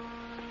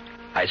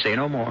 I say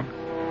no more.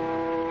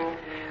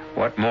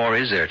 What more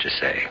is there to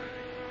say?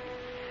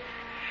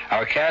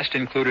 Our cast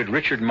included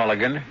Richard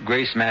Mulligan,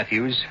 Grace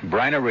Matthews,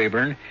 Bryna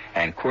Rayburn,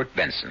 and Kurt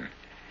Benson.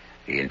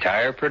 The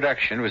entire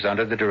production was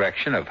under the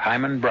direction of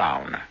Hyman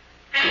Brown.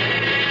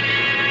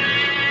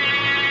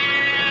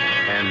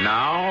 And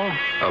now,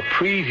 a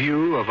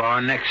preview of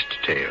our next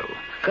tale.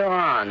 Go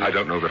on. I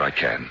don't know that I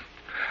can.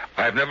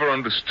 I've never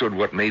understood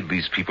what made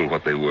these people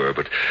what they were,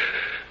 but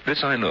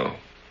this I know.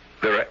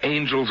 There are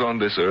angels on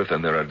this earth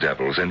and there are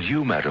devils. And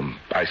you, madam,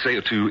 I say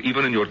it to you,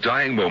 even in your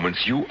dying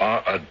moments, you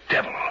are a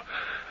devil.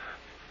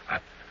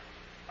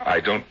 I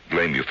don't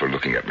blame you for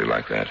looking at me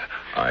like that.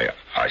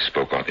 I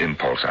spoke on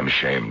impulse. I'm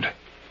ashamed.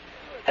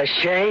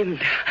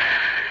 Ashamed?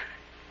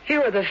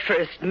 You are the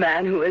first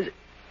man who has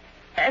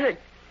ever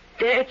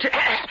dared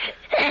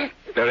to...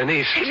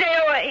 Berenice. Stay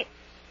away.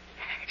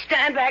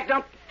 Stand back.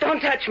 Don't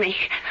touch me.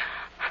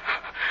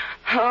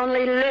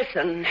 Only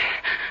listen.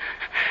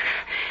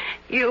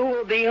 You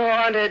will be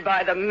haunted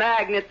by the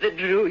magnet that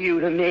drew you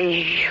to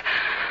me.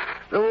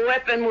 The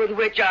weapon with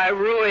which I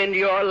ruined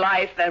your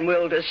life and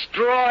will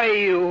destroy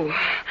you.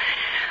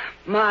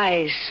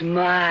 My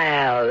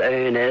smile,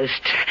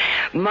 Ernest.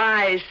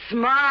 My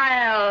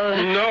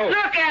smile. No.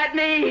 Look at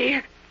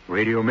me.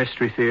 Radio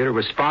Mystery Theater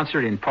was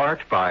sponsored in part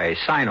by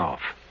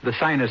Sign-Off, the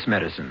Sinus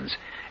Medicines,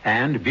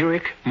 and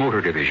Buick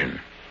Motor Division.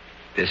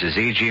 This is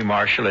E.G.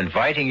 Marshall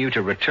inviting you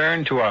to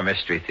return to our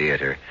Mystery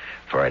Theater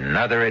for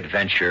another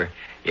adventure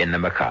in the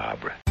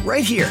macabre.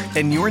 Right here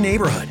in your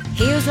neighborhood.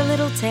 Here's a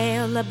little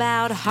tale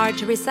about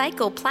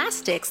hard-to-recycle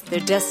plastics.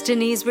 Their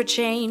destinies were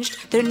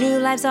changed. Their new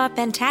lives are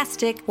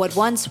fantastic. What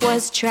once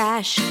was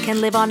trash can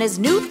live on as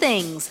new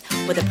things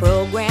with a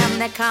program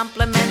that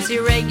complements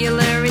your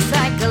regular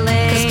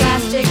recycling. 'Cause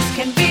plastics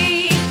can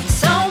be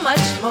so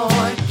much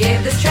more.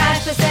 Give this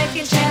trash the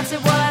second chance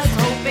it was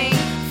hoping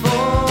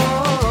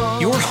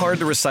for. Your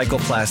hard-to-recycle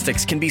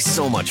plastics can be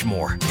so much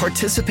more.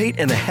 Participate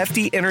in the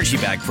Hefty Energy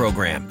Bag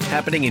program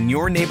happening in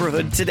your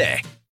neighborhood today.